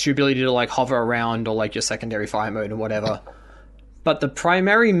affects your ability to like hover around or like your secondary fire mode and whatever. But the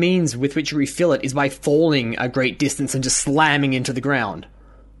primary means with which you refill it is by falling a great distance and just slamming into the ground.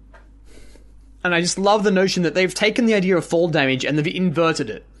 And I just love the notion that they've taken the idea of fall damage and they've inverted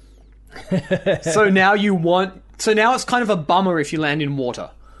it. So now it's kind of a bummer if you land in water.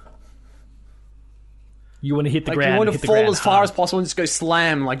 You want to hit the ground. You want to fall as far as possible and just go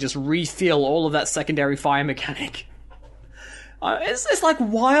slam, like just refill all of that secondary fire mechanic. It's like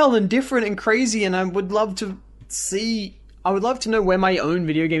wild and different and crazy, and I would love to know where my own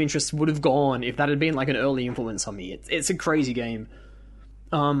video game interests would have gone if that had been like an early influence on me. It's a crazy game.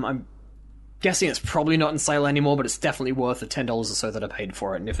 I'm guessing it's probably not in sale anymore, but it's definitely worth the $10 or so that I paid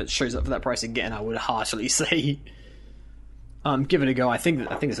for it. And if it shows up for that price again, I would heartily say, give it a go. I think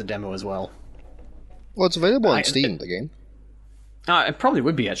it's a demo as well. Well, it's available on Steam, the game. It probably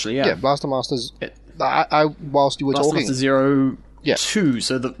would be, actually, yeah. Yeah, Blaster Masters... whilst you were talking... Blaster Master Zero 2,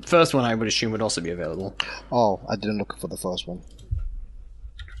 so the first one I would assume would also be available. Oh, I didn't look for the first one.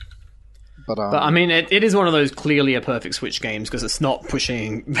 But I mean, it is one of those clearly a perfect Switch games, because it's not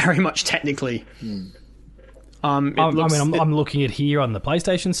pushing very much technically. I'm looking at here on the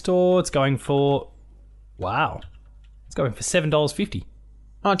PlayStation Store, it's going for... Wow. It's going for $7.50.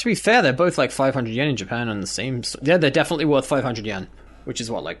 Oh, to be fair, they're both like 500 yen in Japan on the Steam. Yeah, they're definitely worth 500 yen, which is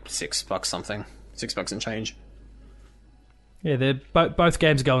what, like $6 something, $6 and change. Yeah, they're both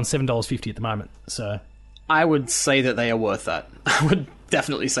games are going $7.50 at the moment. So I would say that they are worth that. I would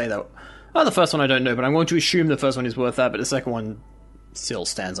definitely say that. Oh, the first one I don't know, but I'm going to assume the first one is worth that. But the second one still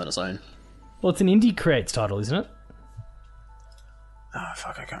stands on its own. Well, it's an Indie Creates title, isn't it? Oh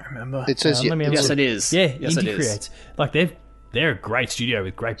fuck, I can't remember. It says yes, it is. Yeah, yes, Indie Creates. Like they're a great studio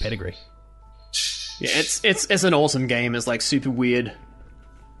with great pedigree. Yeah, it's an awesome game. It's like super weird,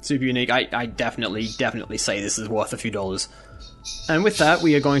 super unique. I definitely say this is worth a few dollars. And with that,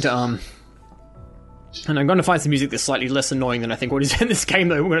 we are going to and I'm going to find some music that's slightly less annoying than I think what is in this game.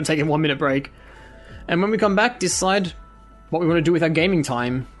 Though we're going to take a 1 minute break, and when we come back, decide what we want to do with our gaming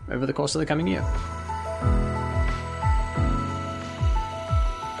time over the course of the coming year.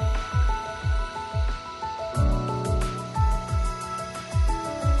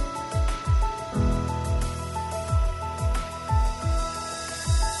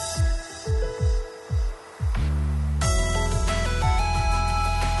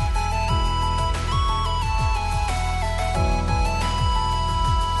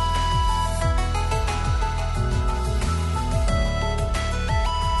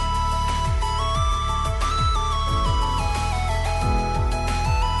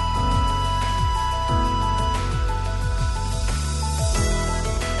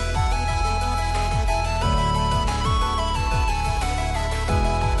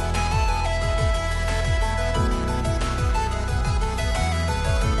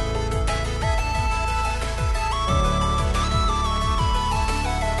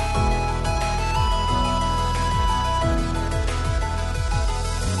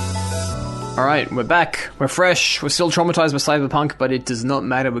 Alright, we're back. We're fresh. We're still traumatized by Cyberpunk, but it does not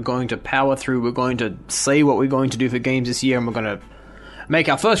matter. We're going to power through. We're going to say what we're going to do for games this year, and we're going to make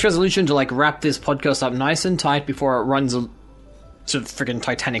our first resolution to like wrap this podcast up nice and tight before it runs to friggin'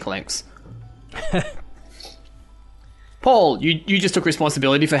 Titanic lengths. Paul, you just took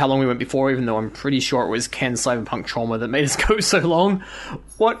responsibility for how long we went before, even though I'm pretty sure it was Ken's Cyberpunk trauma that made us go so long.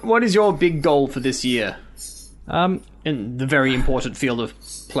 What is your big goal for this year? In the very important field of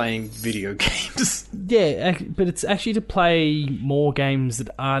playing video games. Yeah, but it's actually to play more games that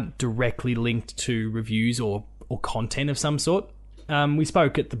aren't directly linked to reviews or content of some sort. We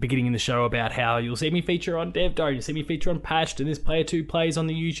spoke at the beginning of the show about how you'll see me feature on Dev Diary, you'll see me feature on Patched, and this Player 2 plays on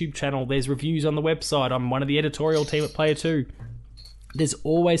the YouTube channel. There's reviews on the website. I'm one of the editorial team at Player 2. There's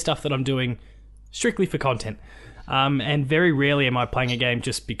always stuff that I'm doing strictly for content. And very rarely am I playing a game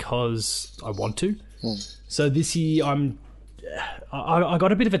just because I want to. So this year, I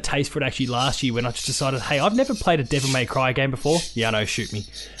got a bit of a taste for it actually last year when I just decided, hey, I've never played a Devil May Cry game before. Yeah, I know, shoot me.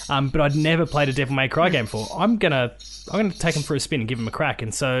 But I'd never played a Devil May Cry game before. I'm gonna take them for a spin and give them a crack.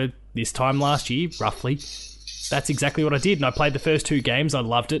 And so this time last year, roughly, that's exactly what I did. And I played the first 2 games, I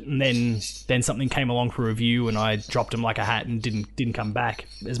loved it, and then something came along for review, and I dropped them like a hat and didn't come back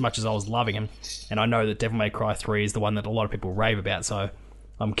as much as I was loving them. And I know that Devil May Cry 3 is the one that a lot of people rave about, so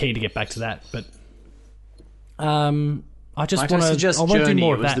I'm keen to get back to that. But I just want to suggest Journey. Do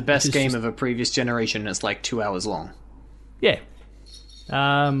more it was of that, the best game of a previous generation, and it's like 2 hours long. Yeah.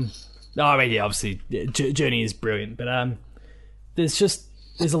 No, I mean, yeah, obviously, Journey is brilliant, but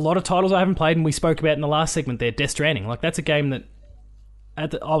there's a lot of titles I haven't played, and we spoke about in the last segment there, Death Stranding. Like, that's a game that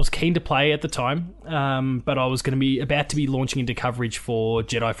I was keen to play at the time, but I was going to be about to be launching into coverage for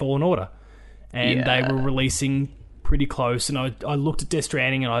Jedi Fallen Order, and they were releasing pretty close, and I looked at Death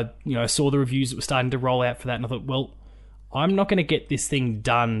Stranding, and I saw the reviews that were starting to roll out for that, and I thought, well, I'm not going to get this thing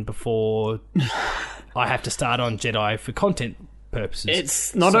done before I have to start on Jedi for content purposes.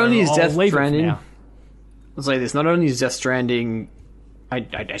 It's not only is Death Stranding. I'll say this: not only is Death Stranding, I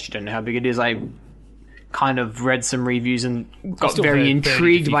actually don't know how big it is. I kind of read some reviews and got very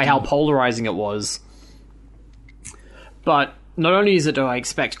intrigued by how polarizing it was. But not only is it, I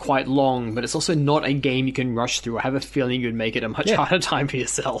expect, quite long, but it's also not a game you can rush through. I have a feeling you'd make it a much harder time for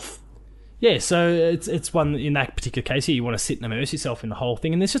yourself. Yeah, so it's one, in that particular case here, you want to sit and immerse yourself in the whole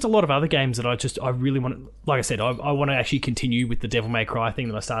thing. And there's just a lot of other games that I really want, like I said, I want to actually continue with the Devil May Cry thing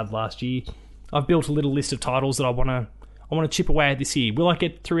that I started last year. I've built a little list of titles that I want to chip away at this year. Will I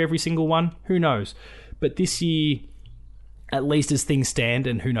get through every single one? Who knows? But this year, at least as things stand,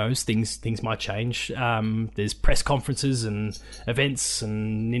 and who knows, things might change. There's press conferences and events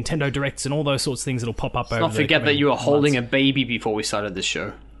and Nintendo Directs and all those sorts of things that'll pop up. Let's not forget that you were holding a baby before we started this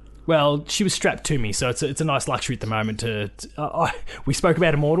show. Well, she was strapped to me, so it's a nice luxury at the moment. We spoke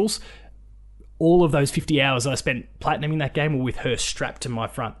about Immortals. All of those 50 hours I spent platinuming that game were with her strapped to my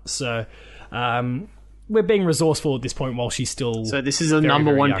front. So we're being resourceful at this point while she's still. So this is a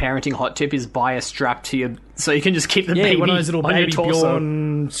number one parenting hot tip: is buy a strap to your, so you can just keep the baby one of those little on baby your torso.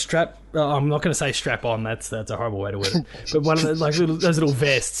 Bjorn strap. I'm not going to say strap on. That's a horrible way to word it. But one of those, those little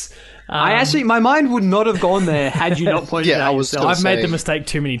vests. My mind would not have gone there had you not pointed it out. I've made the mistake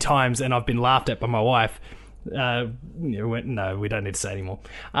too many times, and I've been laughed at by my wife. No, we don't need to say anymore.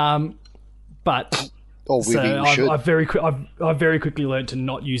 But I've very quickly learned to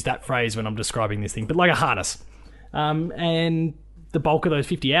not use that phrase when I'm describing this thing, but like a harness. And the bulk of those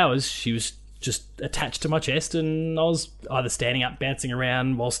 50 hours, she was just attached to my chest, and I was either standing up, bouncing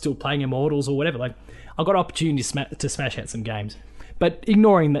around while still playing Immortals or whatever. Like, I got opportunity to smash out some games. But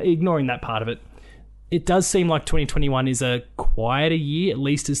ignoring that part of it, it does seem like 2021 is a quieter year, at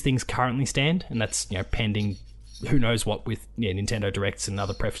least as things currently stand, and that's pending who knows what with Nintendo Directs and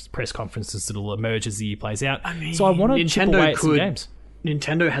other press conferences that'll emerge as the year plays out. I mean, so I want to chip away at some games.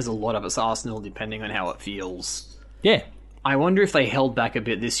 Nintendo has a lot of its arsenal depending on how it feels. Yeah. I wonder if they held back a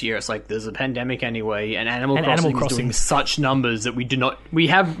bit this year. It's like there's a pandemic anyway, and Animal Crossing is doing such numbers that we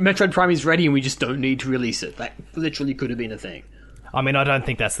have Metroid Prime is ready and we just don't need to release it. That literally could have been a thing. I mean, I don't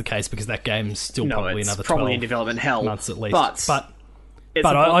think that's the case because that game's still probably another 12 in development hell months at least. But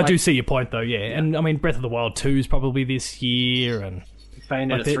I do see your point though, yeah. And I mean, Breath of the Wild 2 is probably this year, and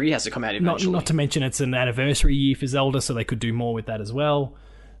Bayonetta 3 has to come out eventually. Not to mention it's an anniversary year for Zelda, so they could do more with that as well.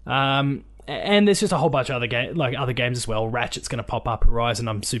 And there's just a whole bunch of other games as well. Ratchet's going to pop up. Horizon,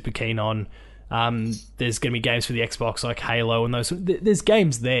 I'm super keen on. There's going to be games for the Xbox like Halo and those. There's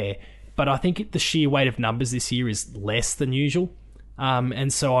games there, but I think the sheer weight of numbers this year is less than usual.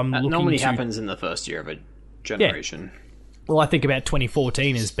 And so I'm looking. Normally happens in the first year of a generation. Yeah. Well, I think about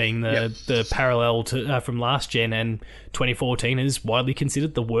 2014 as being the parallel to from last gen, and 2014 is widely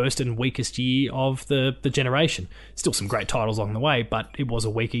considered the worst and weakest year of the generation. Still some great titles along the way, but it was a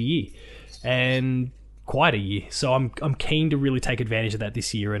weaker year and quite a year. So I'm keen to really take advantage of that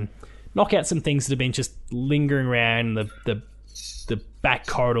this year and knock out some things that have been just lingering around the back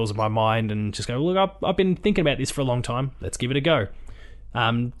corridors of my mind, and just go, look, I've been thinking about this for a long time. Let's give it a go.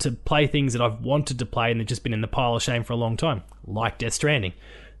 To play things that I've wanted to play and they've just been in the pile of shame for a long time, like Death Stranding.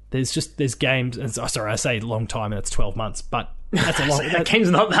 There's games, and sorry, I say a long time and it's 12 months, but that's a long... that game's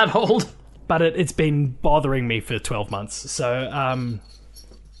not that old. But it's been bothering me for 12 months, so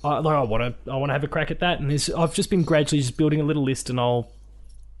I want to have a crack at that, and I've just been gradually just building a little list, and I'll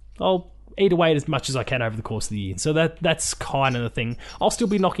eat away as much as I can over the course of the year. So that's kind of the thing. I'll still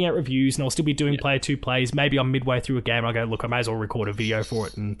be knocking out reviews, and I'll still be doing player 2 plays. Maybe I'm midway through a game, I go, look, I may as well record a video for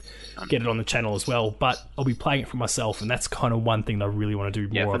it and get it on the channel as well. But I'll be playing it for myself, and that's kind of one thing that I really want to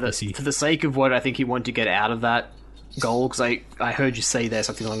do more of this year. For the sake of what I think you want to get out of that goal, because I heard you say there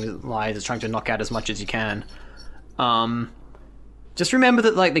something along the lines of trying to knock out as much as you can. Just remember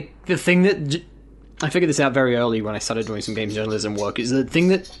that the thing that... I figured this out very early when I started doing some games journalism work, is the thing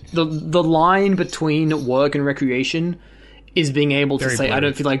that the line between work and recreation is being able to say, I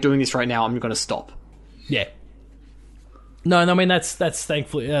don't feel like doing this right now, I'm going to stop. Yeah. No, I mean, that's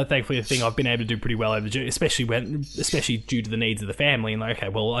thankfully a thing I've been able to do pretty well over the, especially due to the needs of the family, and like, okay,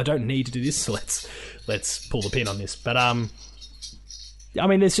 well, I don't need to do this, so let's pull the pin on this. But I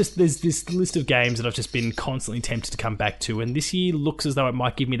mean, there's this list of games that I've just been constantly tempted to come back to, and this year looks as though it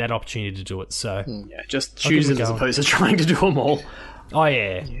might give me that opportunity to do it. So yeah, just choose it as opposed to trying to do them all. Oh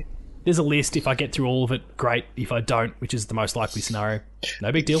yeah. There's a list. If I get through all of it, great. If I don't, which is the most likely scenario,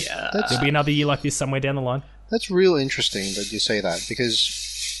 no big deal. Yeah. There'll be another year like this somewhere down the line. That's real interesting that you say that,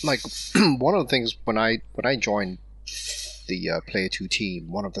 because like one of the things when I joined the Player 2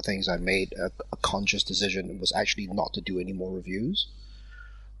 team, one of the things I made a conscious decision was actually not to do any more reviews.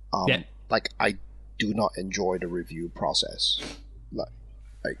 Like, I do not enjoy the review process.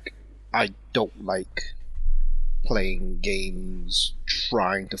 Like I don't like playing games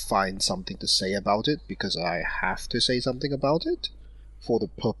trying to find something to say about it because I have to say something about it for the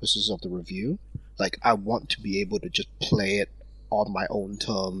purposes of the review. Like, I want to be able to just play it on my own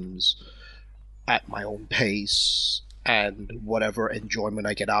terms, at my own pace, and whatever enjoyment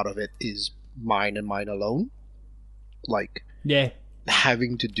I get out of it is mine and mine alone. Like,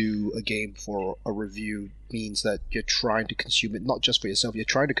 having to do a game for a review means that you're trying to consume it not just for yourself, you're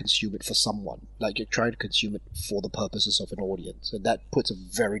trying to consume it for someone. Like, you're trying to consume it for the purposes of an audience, and that puts a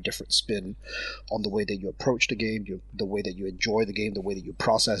very different spin on the way that you approach the game, the way that you enjoy the game, the way that you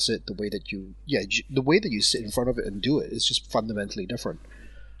process it, the way that the way that you sit in front of it and do it is just fundamentally different.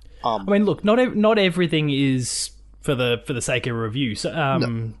 I mean, look, not everything is for the sake of a review. So,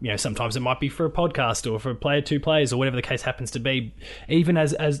 you know, sometimes it might be for a podcast or for Player 2 players or whatever the case happens to be. Even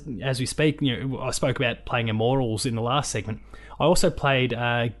as we speak, you know, I spoke about playing Immortals in the last segment. I also played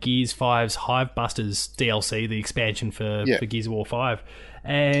Gears 5's Hivebusters DLC, the expansion for Gears of War 5,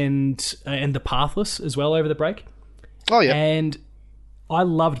 and the Pathless as well over the break. Oh yeah, and I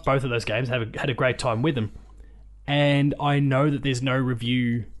loved both of those games. Had a great time with them, and I know that there's no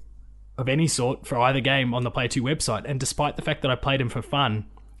review of any sort for either game on the Player 2 website, and despite the fact that I played them for fun,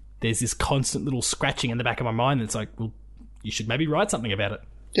 there's this constant little scratching in the back of my mind that's like, well, you should maybe write something about it.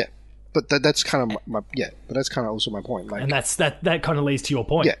 Yeah, but that's kind of but that's kind of also my point. Like, and that kind of leads to your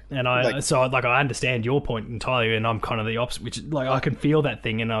point. Yeah, and I understand your point entirely, and I'm kind of the opposite. Which, like, I can feel that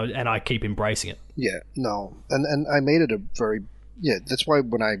thing, and I keep embracing it. Yeah, no, and I made it a very That's why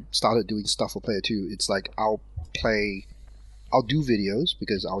when I started doing stuff for Player 2, it's like I'll do videos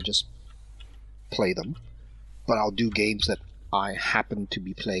because I'll just play them, but I'll do games that I happen to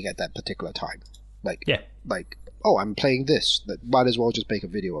be playing at that particular time. Like, oh, I'm playing this. That might as well just make a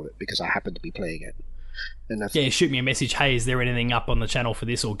video of it because I happen to be playing it. And shoot me a message. Hey, is there anything up on the channel for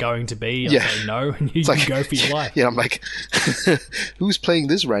this or going to be? I'll say no, and you like, go for your life. Yeah, I'm like, who's playing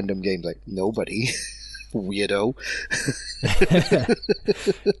this random game? Like, nobody. Weirdo.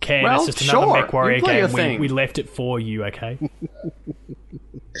 Ken, it's just another MechWarrior game. We left it for you, okay?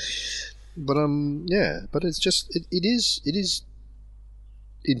 But but it's just it is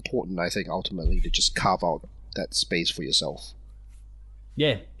important, I think, ultimately, to just carve out that space for yourself.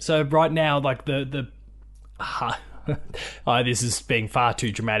 Yeah. So right now, like this is being far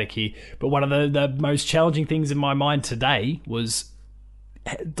too dramatic here, but one of the most challenging things in my mind today was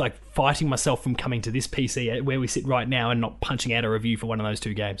like fighting myself from coming to this PC where we sit right now and not punching out a review for one of those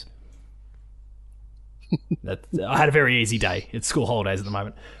two games. I had a very easy day. It's school holidays at the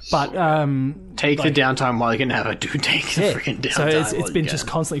moment, but take the downtime while you can have it. Do take the freaking downtime. So it's been just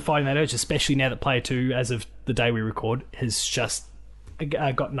constantly fighting that urge, especially now that Player 2, as of the day we record, has just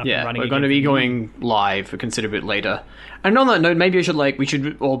gotten up and running. We're going to be going live a considerable bit later. And on that note, maybe we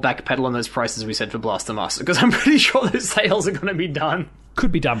should all backpedal on those prices we said for Blast the Master, because I'm pretty sure those sales are going to be done.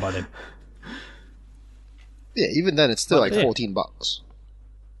 Could be done by then. Yeah, even then, it's still $14.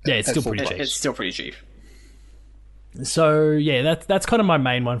 Yeah, it's still pretty cheap. It's still pretty cheap. So yeah, that's kind of my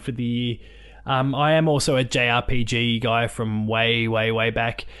main one for the year. I am also a JRPG guy from way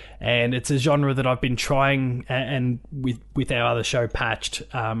back, and it's a genre that I've been trying. And with our other show, Patched,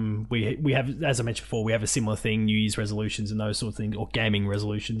 we have, as I mentioned before, we have a similar thing: New Year's resolutions and those sort of things, or gaming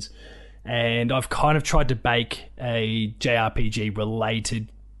resolutions. And I've kind of tried to bake a JRPG related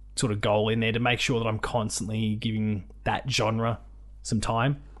sort of goal in there to make sure that I'm constantly giving that genre some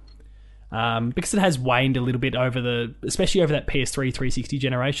time. Because it has waned a little bit especially over that PS3 360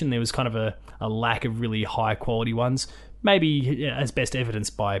 generation. There was kind of a lack of really high quality ones, maybe as best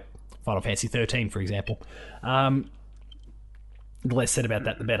evidenced by Final Fantasy 13, for example. The less said about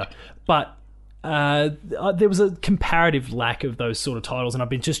that, the better. But there was a comparative lack of those sort of titles, and I've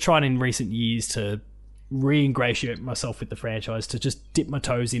been just trying in recent years to re-ingratiate myself with the franchise, to just dip my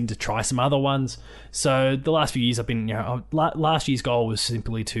toes in to try some other ones. So the last few years I've been, last year's goal was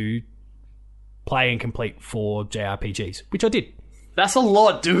simply to play and complete 4 JRPGs, which I did. That's a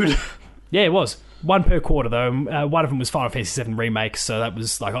lot, dude. Yeah, it was. One per quarter, though. One of them was Final Fantasy VII Remake, so that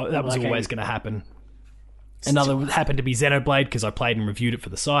was always going to happen. Another happened to be Xenoblade because I played and reviewed it for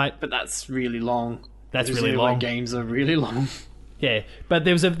the site. But that's really long. That's really long. Games are really long. Yeah, but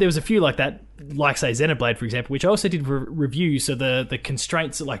there was a few like that, like say Xenoblade, for example, which I also did review. So the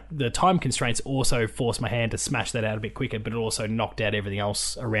constraints, like the time constraints, also forced my hand to smash that out a bit quicker, but it also knocked out everything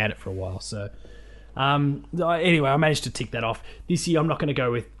else around it for a while. So anyway, I managed to tick that off. This year, I'm not going to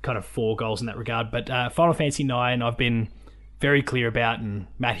go with kind of 4 goals in that regard, but Final Fantasy IX, I've been very clear about, and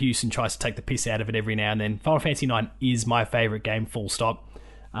Matt Houston tries to take the piss out of it every now and then. Final Fantasy IX is my favourite game, full stop.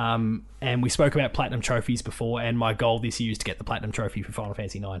 And we spoke about Platinum Trophies before, and my goal this year is to get the Platinum Trophy for Final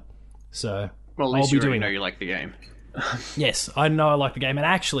Fantasy IX. So, well, at least you know you like the game. Yes, I know I like the game. And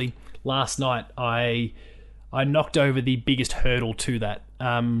actually, last night, I knocked over the biggest hurdle to that.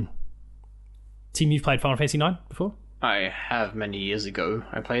 Tim, you've played Final Fantasy IX before? I have many years ago.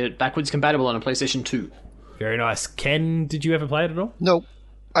 I played it backwards compatible on a PlayStation 2. Very nice. Ken, did you ever play it at all? No.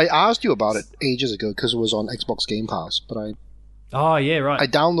 I asked you about it ages ago because it was on Xbox Game Pass, but Oh, yeah, right. I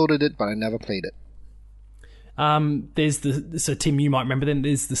downloaded it, but I never played it. So Tim, you might remember then,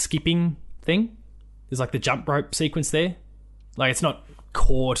 there's the skipping thing. There's like the jump rope sequence there. Like, it's not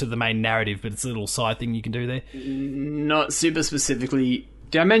core to the main narrative, but it's a little side thing you can do there. Not super specifically.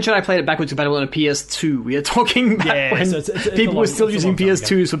 Did I mention I played it backwards compatible on a PS2? We are talking back when people were still using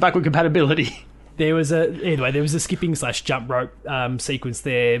PS2s for backward compatibility. There was a skipping / jump rope sequence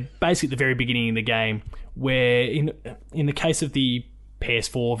there, basically at the very beginning of the game, where in the case of the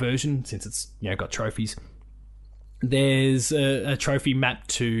PS4 version, since it's got trophies, there's a trophy mapped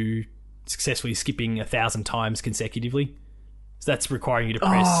to successfully skipping 1,000 times consecutively. So that's requiring you to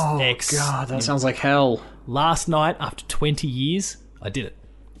press X. Oh god, that sounds like hell. Last night, after 20 years, I did it.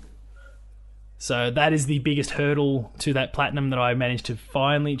 So that is the biggest hurdle to that platinum that I managed to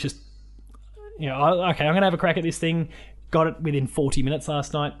finally just... okay, I'm going to have a crack at this thing. Got it within 40 minutes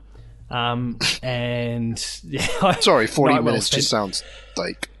last night. And... Yeah, sorry, 40 minutes just sounds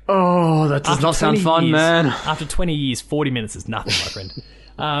like... Oh, that does not sound fun, man. After 20 years, 40 minutes is nothing, my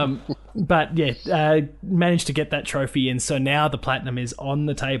friend. But yeah, managed to get that trophy, and so now the platinum is on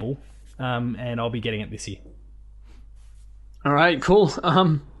the table, and I'll be getting it this year. All right, cool.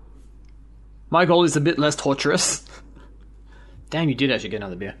 My goal is a bit less torturous. Damn, you did actually get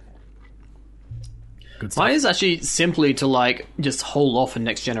another beer. Good stuff. Mine is actually simply to just hold off on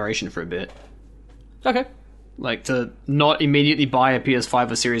next generation for a bit. Okay. Like to not immediately buy a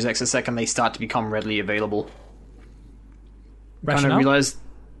PS5 or Series X the second they start to become readily available. Rationale? Kind of realized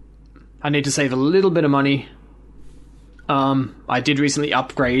I need to save a little bit of money. I did recently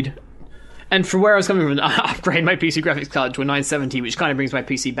upgrade, and from where I was coming from, I upgrade my PC graphics card to a 970, which kind of brings my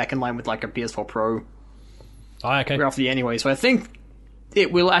PC back in line with like a PS4 Pro. Oh, okay. Roughly anyway, so I think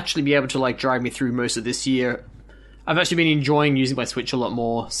it will actually be able to drive me through most of this year. I've actually been enjoying using my Switch a lot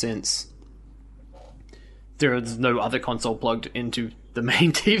more since there's no other console plugged into the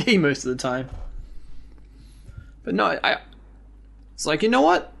main TV most of the time. But no, it's like, you know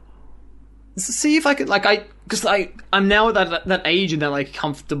what? Let's see if I could, because I'm now at that age and that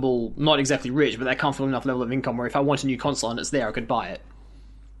comfortable, not exactly rich, but that comfortable enough level of income where if I want a new console and it's there, I could buy it.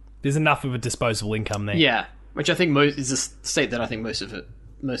 There's enough of a disposable income there. Yeah, which I think is a state that I think most of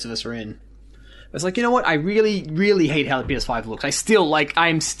us are in. It's like, you know what? I really, really hate how the PS5 looks.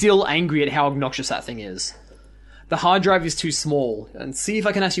 I'm still angry at how obnoxious that thing is. The hard drive is too small, and see if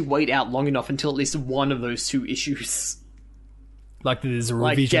I can actually wait out long enough until at least one of those two issues, like there's a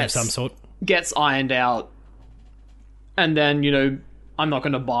revision of some sort, gets ironed out, and then I'm not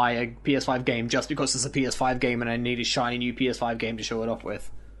going to buy a PS5 game just because it's a PS5 game and I need a shiny new PS5 game to show it off with.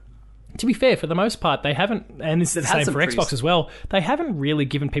 To be fair, for the most part, they haven't, and it's the same for Xbox as well, they haven't really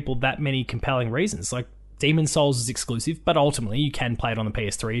given people that many compelling reasons. Like, Demon's Souls is exclusive, but ultimately you can play it on the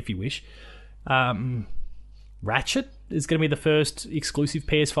PS3 if you wish. Ratchet is going to be the first exclusive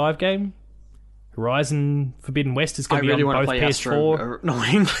PS5 game. Horizon Forbidden West is going to be on both PS4. Astro,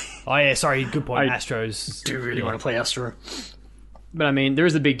 annoyingly. Oh yeah, sorry, good point. I Astros. Do really want to play Astro. But I mean, there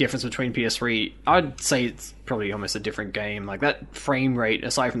is a big difference between PS3. I'd say it's probably almost a different game. Like, that frame rate,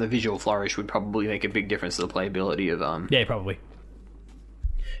 aside from the visual flourish, would probably make a big difference to the playability of yeah, probably.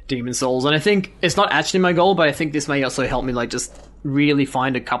 Demon's Souls. And I think it's not actually my goal, but I think this may also help me just really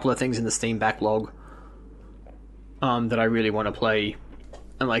find a couple of things in the Steam backlog that I really want to play,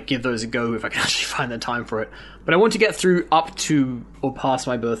 and give those a go if I can actually find the time for it. But I want to get through up to or past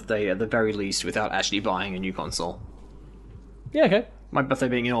my birthday at the very least without actually buying a new console. Yeah, okay. My birthday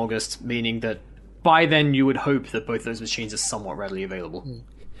being in August, meaning that by then you would hope that both those machines are somewhat readily available.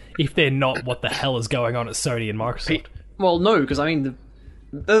 If they're not, what the hell is going on at Sony and Microsoft? Well, no, because I mean,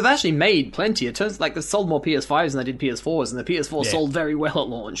 they've actually made plenty. It turns like they sold more PS5s than they did PS4s, and the PS4 sold very well at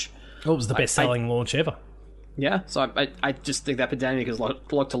launch. It was the best-selling launch ever. Yeah, so I just think that pandemic has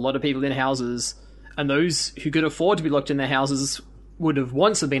locked a lot of people in houses, and those who could afford to be locked in their houses would have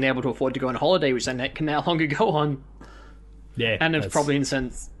once been able to afford to go on holiday, which they can no longer go on. Yeah, and have probably in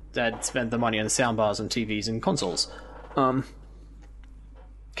sense that spent the money on soundbars and TVs and consoles.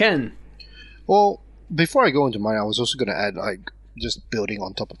 Ken? Well, before I go into mine, I was also going to add, like, just building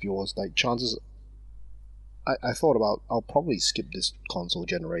on top of yours, like, chances... I thought about, I'll probably skip this console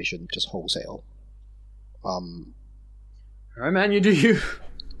generation just wholesale. Alright, man, you do you.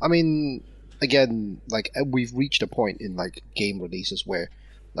 I mean, again, like, we've reached a point in, like, game releases where,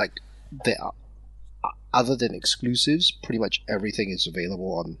 like, there are, other than exclusives, pretty much everything is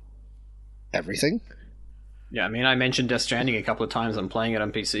available on everything. Yeah, I mean, I mentioned Death Stranding a couple of times. I'm playing it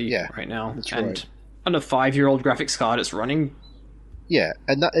on PC right now. That's and right. On a 5-year-old graphics card, it's running... Yeah,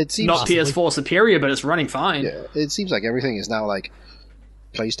 and it seems... Not PS4 superior, but it's running fine. Yeah, it seems like everything is now, like,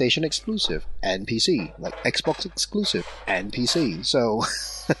 PlayStation exclusive and PC. Like, Xbox exclusive and PC. So...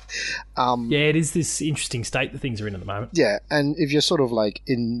 yeah, it is this interesting state that things are in at the moment. Yeah, and if you're sort of, like,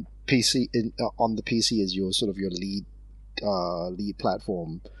 in PC... on the PC as your sort of your lead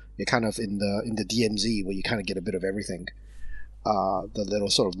platform... You're kind of in the DMZ where you kind of get a bit of everything. The little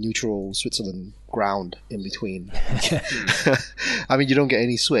sort of neutral Switzerland ground in between. I mean, you don't get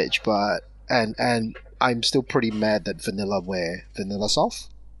any Switch, but and I'm still pretty mad that Vanillasoft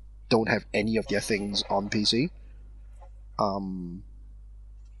don't have any of their things on PC.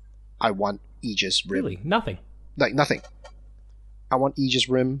 I want Aegis Rim. Really? Nothing? Like, nothing. I want Aegis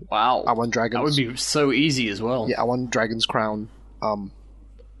Rim. Wow. I want Dragon's... That would be so easy as well. Yeah, I want Dragon's Crown.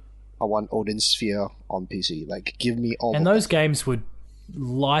 I want Odin's Sphere on PC. Like, give me all. And those games would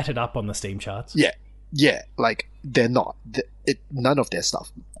light it up on the Steam charts. Yeah. Like, they're not. None of their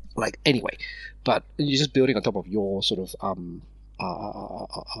stuff. Like, anyway, but you're just building on top of your sort of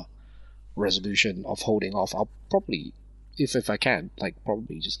resolution of holding off. I'll probably, if I can, like,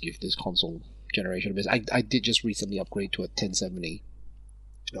 probably just give this console generation a bit. I did just recently upgrade to a 1070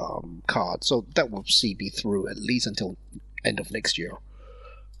 card, so that will see me through at least until end of next year.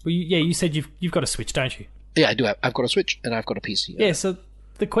 Well, you said you've got a Switch, don't you? Yeah, I do. I've got a Switch and I've got a PC. Yeah, so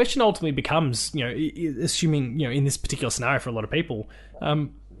the question ultimately becomes, assuming, in this particular scenario for a lot of people, a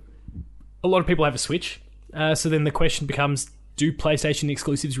lot of people have a Switch. So then the question becomes, do PlayStation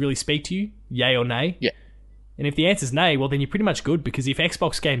exclusives really speak to you? Yay or nay? Yeah. And if the answer's nay, well, then you're pretty much good, because if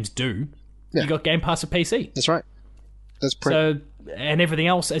Xbox games do, you got Game Pass for PC. That's right. That's pretty... So, and everything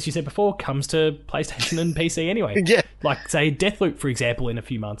else, as you said before, comes to PlayStation and PC anyway. Yeah. Like, say, Deathloop, for example, in a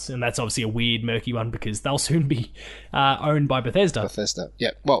few months. And that's obviously a weird, murky one, because they'll soon be owned by Bethesda.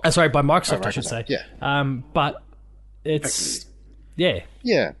 Yeah. Well, sorry, by Microsoft, I should say. Yeah. But it's... Yeah.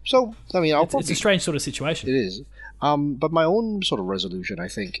 Yeah. So, I mean, it's a strange sort of situation. It is. But my own sort of resolution, I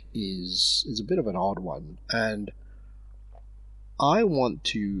think, is a bit of an odd one. And I want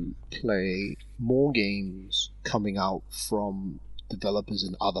to play more games coming out from developers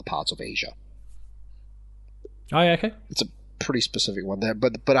in other parts of Asia. Oh, yeah, okay. It's a pretty specific one there,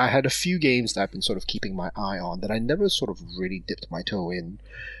 but I had a few games that I've been sort of keeping my eye on that I never sort of really dipped my toe in,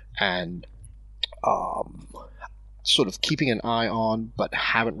 and sort of keeping an eye on, but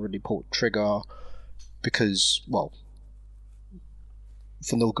haven't really pulled trigger because, well,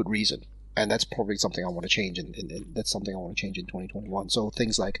 for no good reason. And that's probably something I want to change, and that's something I want to change in 2021. So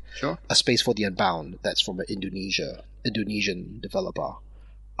things like A Space for the Unbound, that's from an Indonesian developer.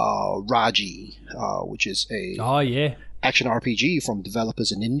 Raji, which is a action RPG from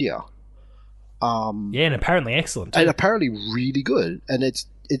developers in India. And apparently excellent. And apparently really good. And it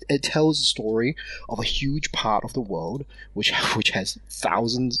tells a story of a huge part of the world which has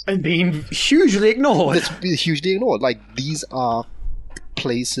thousands... And being hugely ignored. That's hugely ignored. Like, these are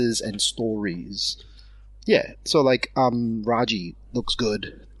places and stories. Yeah, so like Raji looks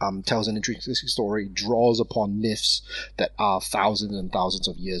good, tells an interesting story, draws upon myths that are thousands and thousands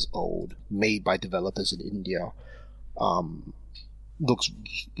of years old, made by developers in India.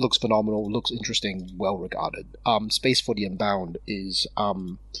 Looks phenomenal, looks interesting, well regarded. Space for the Unbound is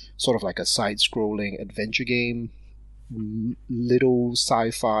sort of like a side-scrolling adventure game, little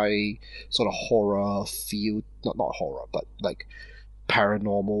sci-fi sort of horror feel, not horror, but like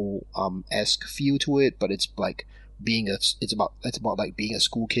paranormal esque feel to it, but it's like it's about like being a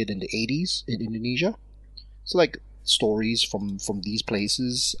school kid in the 80s in Indonesia. So like stories from these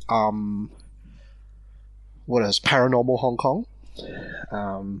places. What else? Paranormal Hong Kong,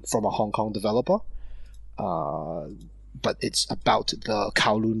 from a Hong Kong developer. But it's about the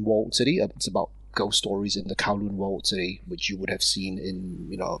Kowloon Walled City. It's about ghost stories in the Kowloon Walled City, which you would have seen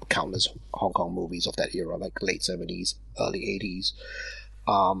in countless Hong Kong movies of that era, like late 70s, early 80s.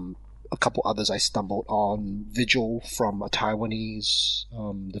 a couple others I stumbled on. Vigil from a Taiwanese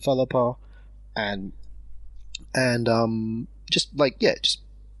developer, and just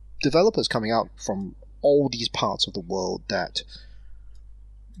developers coming out from all these parts of the world that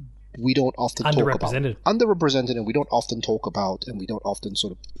we don't often talk about. Underrepresented, and we don't often talk about, and we don't often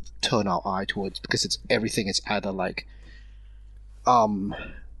sort of turn our eye towards, because it's everything is either like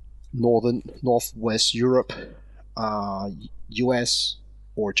Northwest Europe, US,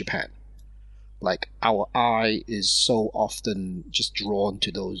 or Japan. Like, our eye is so often just drawn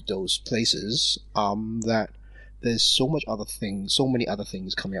to those places that there's so many other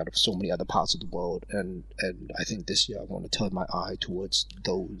things coming out of so many other parts of the world, and I think this year I want to turn my eye towards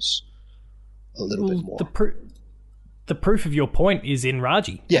those a little bit more. The proof of your point is in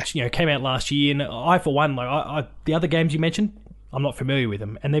Raji, which came out last year, and I for one, like the other games you mentioned, I'm not familiar with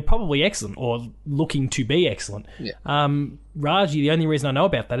them, and they're probably excellent or looking to be excellent. Raji, the only reason I know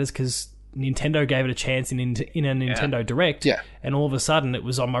about that is because Nintendo gave it a chance in a Nintendo Direct, and all of a sudden it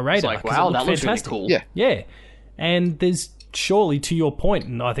was on my radar. It's like, wow, that looks really cool. Yeah. And there's surely, to your point,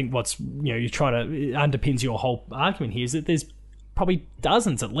 and I think what's you're trying to underpins your whole argument here, is that there's probably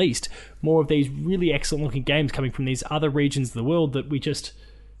dozens at least more of these really excellent looking games coming from these other regions of the world that we just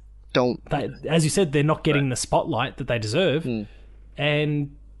don't. As you said, they're not getting the spotlight that they deserve,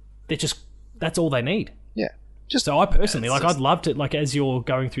 and that's all they need. Yeah. So I personally, I'd love to, as you're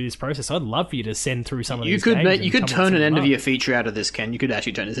going through this process, I'd love for you to send through some of these games. You could turn an end of year feature out of this, Ken. You could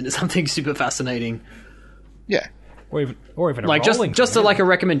actually turn this into something super fascinating. Yeah. Or even a like rolling just a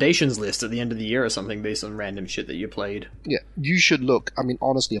recommendations list at the end of the year or something based on random shit that you played. Yeah, you should look. I mean,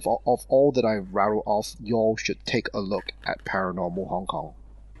 honestly, of all that I've rattled off, y'all should take a look at Paranormal Hong Kong.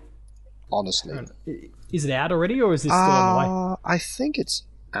 Honestly, is it out already, or is this still on the way? I think it's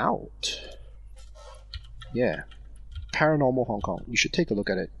out. Yeah, Paranormal Hong Kong. You should take a look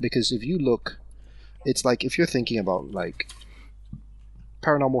at it, because if you look, it's like if you're thinking about like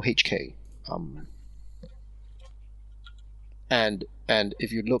Paranormal HK. And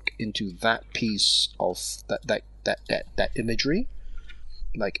if you look into that piece of that imagery,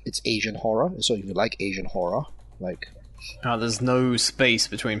 like, it's Asian horror. So if you like Asian horror, like, there's no space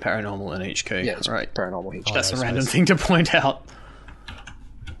between Paranormal and HK. Yeah, it's right. Paranormal HK. That's a random thing to point out.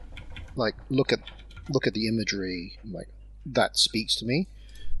 Like, look at the imagery, like, that speaks to me.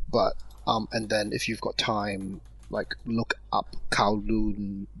 But and then if you've got time, like, look up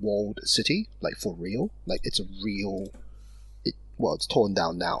Kowloon Walled City, like, for real. Like, it's a real. Well, it's torn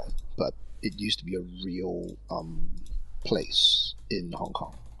down now, but it used to be a real place in Hong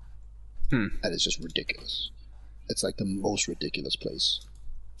Kong. And it's just ridiculous. It's like the most ridiculous place.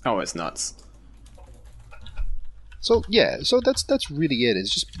 Oh, it's nuts. So that's really it.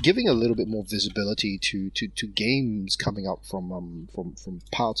 It's just giving a little bit more visibility to games coming up from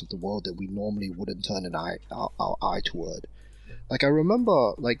parts of the world that we normally wouldn't turn our eye toward. Like, I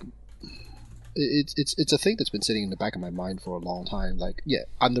remember, like, it's a thing that's been sitting in the back of my mind for a long time. Like,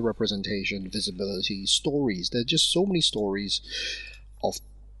 underrepresentation, visibility, stories. There are just so many stories of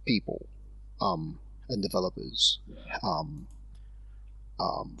people and developers from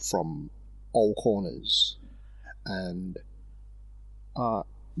all corners, and I'm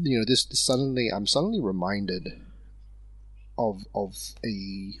suddenly reminded of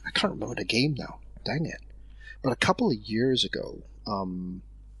I can't remember the game now. Dang it! But a couple of years ago,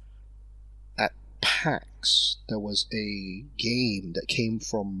 at PAX, there was a game that came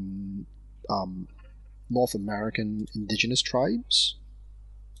from North American indigenous tribes,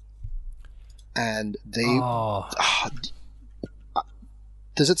 and they.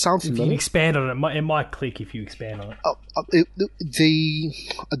 Does it sound familiar? If you expand on it, it might click if you expand on it.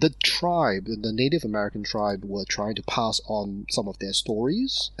 The tribe, the Native American tribe, were trying to pass on some of their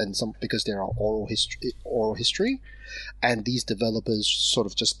stories, and because they are oral history, and these developers sort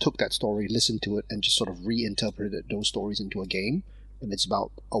of just took that story, listened to it, and just sort of reinterpreted those stories into a game. And it's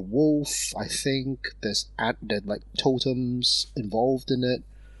about a wolf, I think. There's like totems involved in it,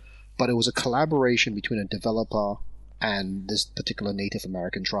 but it was a collaboration between a developer and this particular Native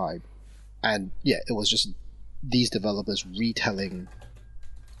American tribe. And it was just these developers retelling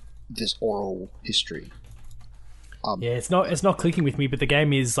this oral history. It's not clicking with me, but the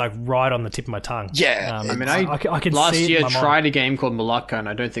game is like right on the tip of my tongue. I can last see it year in my tried mind. a game called Malacca, and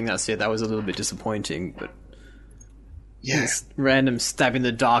I don't think that's it. That was a little bit disappointing, but this random stab in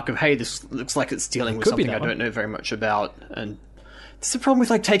the dark of, hey, this looks like it's dealing with something I don't know very much about. And it's the problem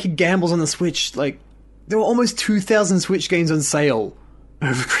with like taking gambles on the Switch. Like, there were almost 2,000 Switch games on sale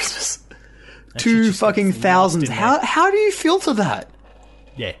over Christmas. 2,000. How do you filter that?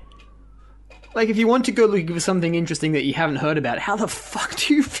 Yeah. Like, if you want to go looking for something interesting that you haven't heard about, how the fuck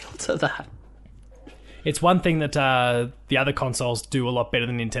do you filter that? It's one thing that the other consoles do a lot better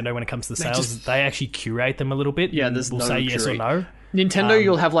than Nintendo when it comes to the sales. They actually curate them a little bit. Yeah, there's we'll no say yes or no. Nintendo,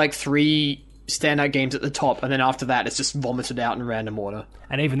 you'll have like 3 standout games at the top, and then after that, it's just vomited out in random order.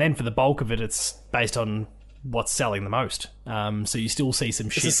 And even then, for the bulk of it, it's based on what's selling the most. So you still see some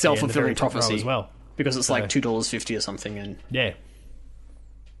shit. It's a self-fulfilling prophecy as well, because it's like $2.50 or something. And yeah.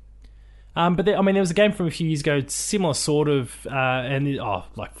 But there was a game from a few years ago, similar sort of,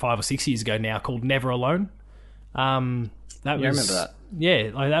 like 5 or 6 years ago now, called Never Alone. I remember that.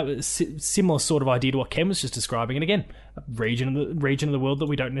 Yeah, like that was similar sort of idea to what Ken was just describing. And again, a region of the world that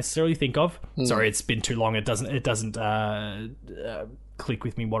we don't necessarily think of. Sorry, it's been too long. It doesn't click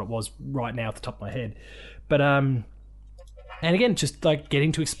with me what it was right now at the top of my head. But and again, just like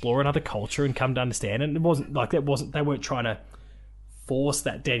getting to explore another culture and come to understand. And it wasn't like they weren't trying to force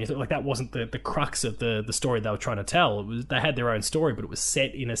that down. Like that wasn't the crux of the story they were trying to tell. They had their own story, but it was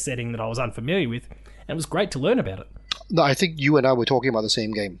set in a setting that I was unfamiliar with, and it was great to learn about it. No, I think you and I were talking about the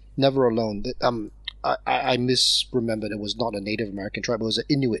same game, Never Alone. I misremembered it was not a Native American tribe; it was an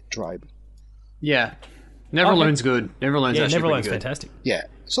Inuit tribe. Yeah, Never Alone's good. Never Alone's actually Never Alone's good. Fantastic. Yeah,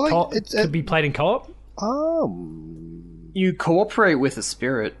 so like, it could be played in co-op. You cooperate with a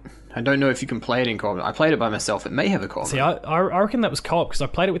spirit. I don't know if you can play it in co-op. I played it by myself. It may have a co-op. See, I reckon that was co-op because I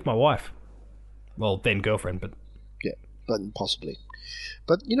played it with my wife. Well, then girlfriend, but yeah, but possibly.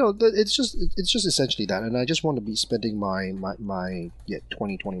 But it's just essentially that, and I just want to be spending my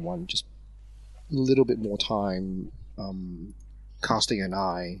 2021 just a little bit more time casting an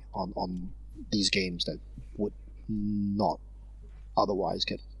eye on these games that would not otherwise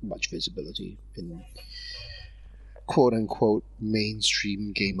get much visibility in quote unquote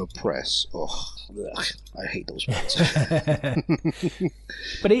mainstream gamer press. Oh, ugh, I hate those words.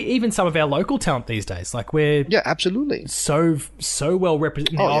 But even some of our local talent these days, like we're absolutely so well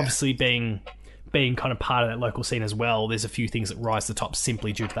represented. Obviously, being kind of part of that local scene as well, there's a few things that rise to the top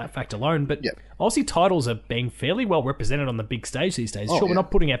simply due to that fact alone. But Aussie titles are being fairly well represented on the big stage these days. We're not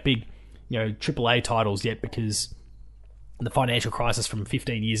putting out big, AAA titles yet because the financial crisis from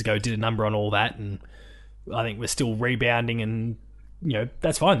 15 years ago did a number on all that, and I think we're still rebounding, and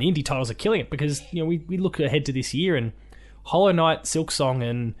that's fine. The indie titles are killing it because we look ahead to this year, and Hollow Knight,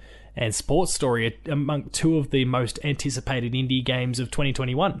 Silksong, and Sports Story are among 2 of the most anticipated indie games of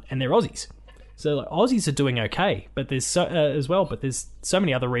 2021, and they're Aussies. So like, Aussies are doing okay, but there's but there's so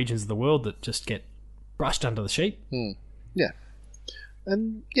many other regions of the world that just get brushed under the sheet. Yeah,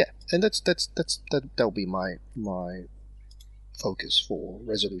 and that'll be my focus for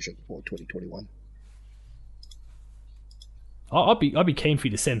resolution for 2021. I'd be keen for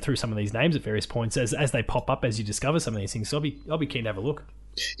you to send through some of these names at various points as they pop up as you discover some of these things. So I'll be keen to have a look.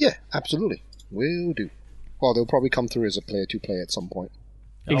 Yeah, absolutely, will do. Well, they'll probably come through as a player to play at some point.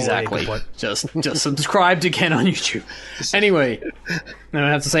 Exactly. Just subscribe to Ken on YouTube. Anyway, I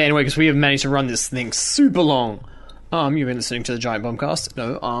have to say anyway because we have managed to run this thing super long. You've been listening to the Giant Bombcast.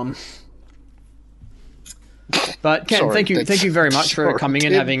 No, But Ken, Sorry, thank you very much for coming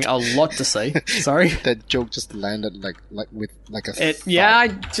and having a lot to say. Sorry, that joke just landed like a. I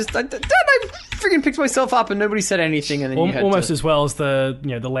freaking picked myself up and nobody said anything, and then you had almost as well as the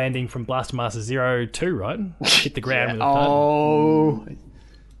the landing from Blaster Master 02, right? Hit the ground with a thud.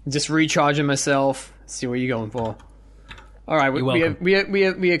 Just recharging myself. See what you're going for. All right,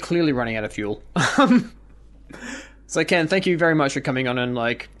 we are clearly running out of fuel. So Ken, thank you very much for coming on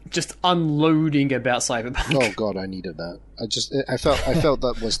and just unloading about Cyberpunk. Oh God, I needed that. I felt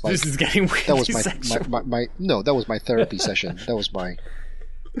that was like this is getting weird. That was that was my therapy session. That was my.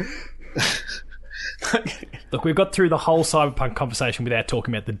 Look, we've got through the whole Cyberpunk conversation without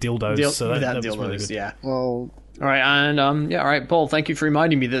talking about the dildos. So that was really good. Yeah. Well. All right, and all right, Paul. Thank you for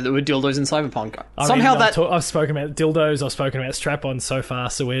reminding me that there were dildos in Cyberpunk. I've spoken about dildos. I've spoken about strap-ons so far,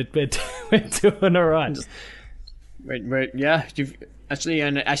 so we're doing all right. Wait, yeah. You've actually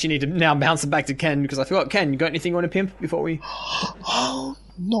need to now bounce it back to Ken because I forgot. Ken, you got anything you want to pimp before we?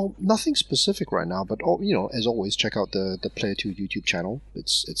 No, nothing specific right now. But as always, check out the Player 2 YouTube channel.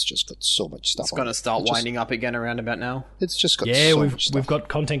 It's just got so much stuff. It's going to start winding up again around about now. It's just got so much stuff. We've got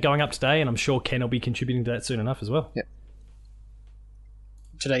content going up today, and I'm sure Ken will be contributing to that soon enough as well. Yeah.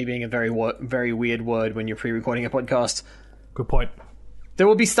 Today being a very weird word when you're pre-recording a podcast. Good point. There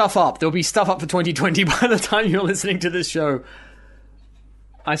will be stuff up. There will be stuff up for 2020 by the time you're listening to this show.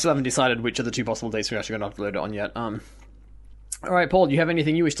 I still haven't decided which of the 2 possible dates we're actually going to upload it on yet. All right, Paul, do you have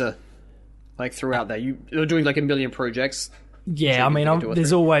anything you wish to throw out there? You're doing a million projects. Yeah,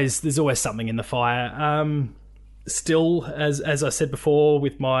 there's always something in the fire. Still, as I said before,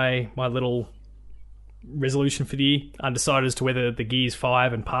 with my little resolution for the year. Undecided as to whether the Gears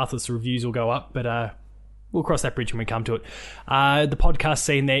 5 and Pathless reviews will go up, but we'll cross that bridge when we come to it. The podcast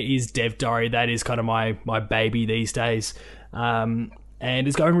scene there is Dev Diary. That is kind of my baby these days. And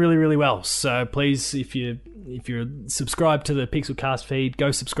it's going really, really well. So please, if you're subscribed to the PixelCast feed, go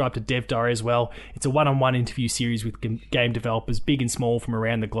subscribe to Dev Diary as well. It's a one-on-one interview series with game developers, big and small, from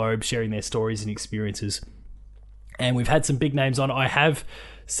around the globe, sharing their stories and experiences. And we've had some big names on. I have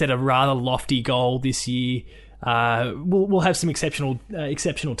set a rather lofty goal this year. We'll have some exceptional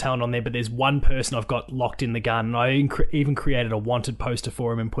talent on there, but there's one person I've got locked in the gun. I even created a wanted poster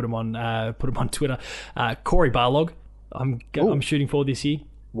for him and put him on Twitter. Corey Barlog. I'm shooting for this year.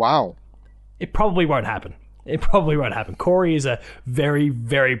 Wow. It probably won't happen. Corey is a very,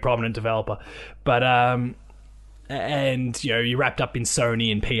 very prominent developer, but and you're wrapped up in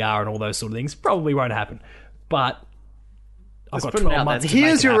Sony and PR and all those sort of things. Probably won't happen. But I've got 12 months.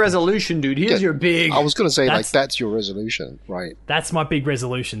 Here's your resolution, dude. Here's your big. I was going to say that's your resolution, right? That's my big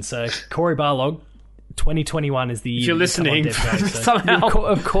resolution. So Corey Barlog. 2021 is the year. If you're listening, somehow.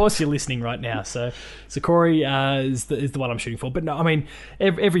 Of course you're listening right now. So Corey is the one I'm shooting for. But no, I mean,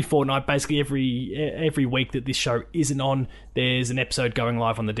 every fortnight, basically every week that this show isn't on, there's an episode going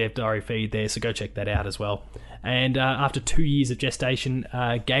live on the Dev Diary feed there, so go check that out as well. And after 2 years of gestation,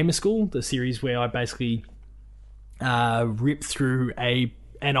 Gamer School, the series where I basically rip through an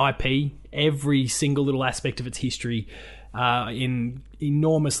IP, every single little aspect of its history, in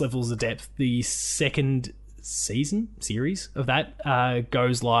enormous levels of depth. The second series of that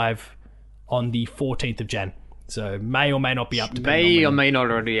goes live on the 14th of Jan. So may or may not be up. May or may not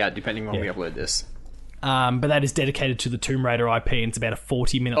already out, depending on when we upload this. But that is dedicated to the Tomb Raider IP, and it's about a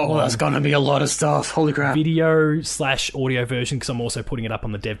 40-minute long. Oh, that's going to be a lot of stuff. Holy crap. Video/audio version, because I'm also putting it up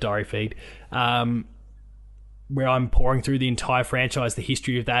on the Dev Diary feed. Where I'm pouring through the entire franchise, the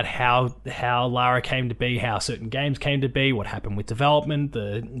history of that, how Lara came to be, how certain games came to be, what happened with development,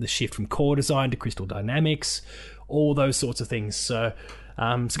 the shift from core design to Crystal Dynamics, all those sorts of things. So go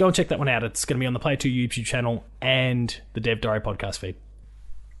and check that one out. It's going to be on the Play 2 YouTube channel and the Dev Diary podcast feed.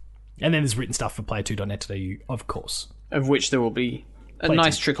 And then there's written stuff for play2.net.au, of course. Of which there will be a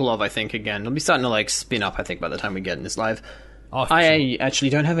nice trickle of, I think, again. It'll be starting to spin up, I think, by the time we get in this live. Oh, I actually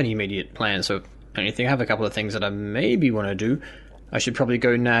don't have any immediate plans, so anything. I have a couple of things that I maybe want to do. I should probably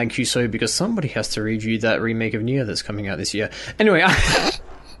go nag QSO because somebody has to review that remake of Nier that's coming out this year. Anyway,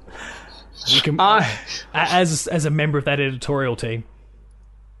 as a member of that editorial team,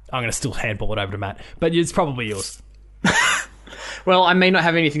 I'm going to still handball it over to Matt, but it's probably yours. Well, I may not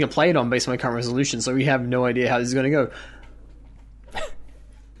have anything to play it on based on my current resolution, so we have no idea how this is going to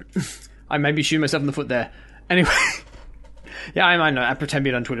go. I may be shooting myself in the foot there. Anyway, yeah, I know. I pretend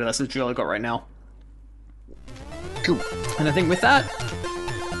being on Twitter. That's the drill I got right now. Cool. And I think with that,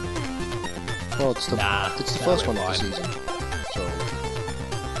 well, it's the first one of the season. So,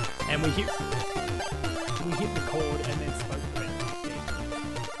 and we hear.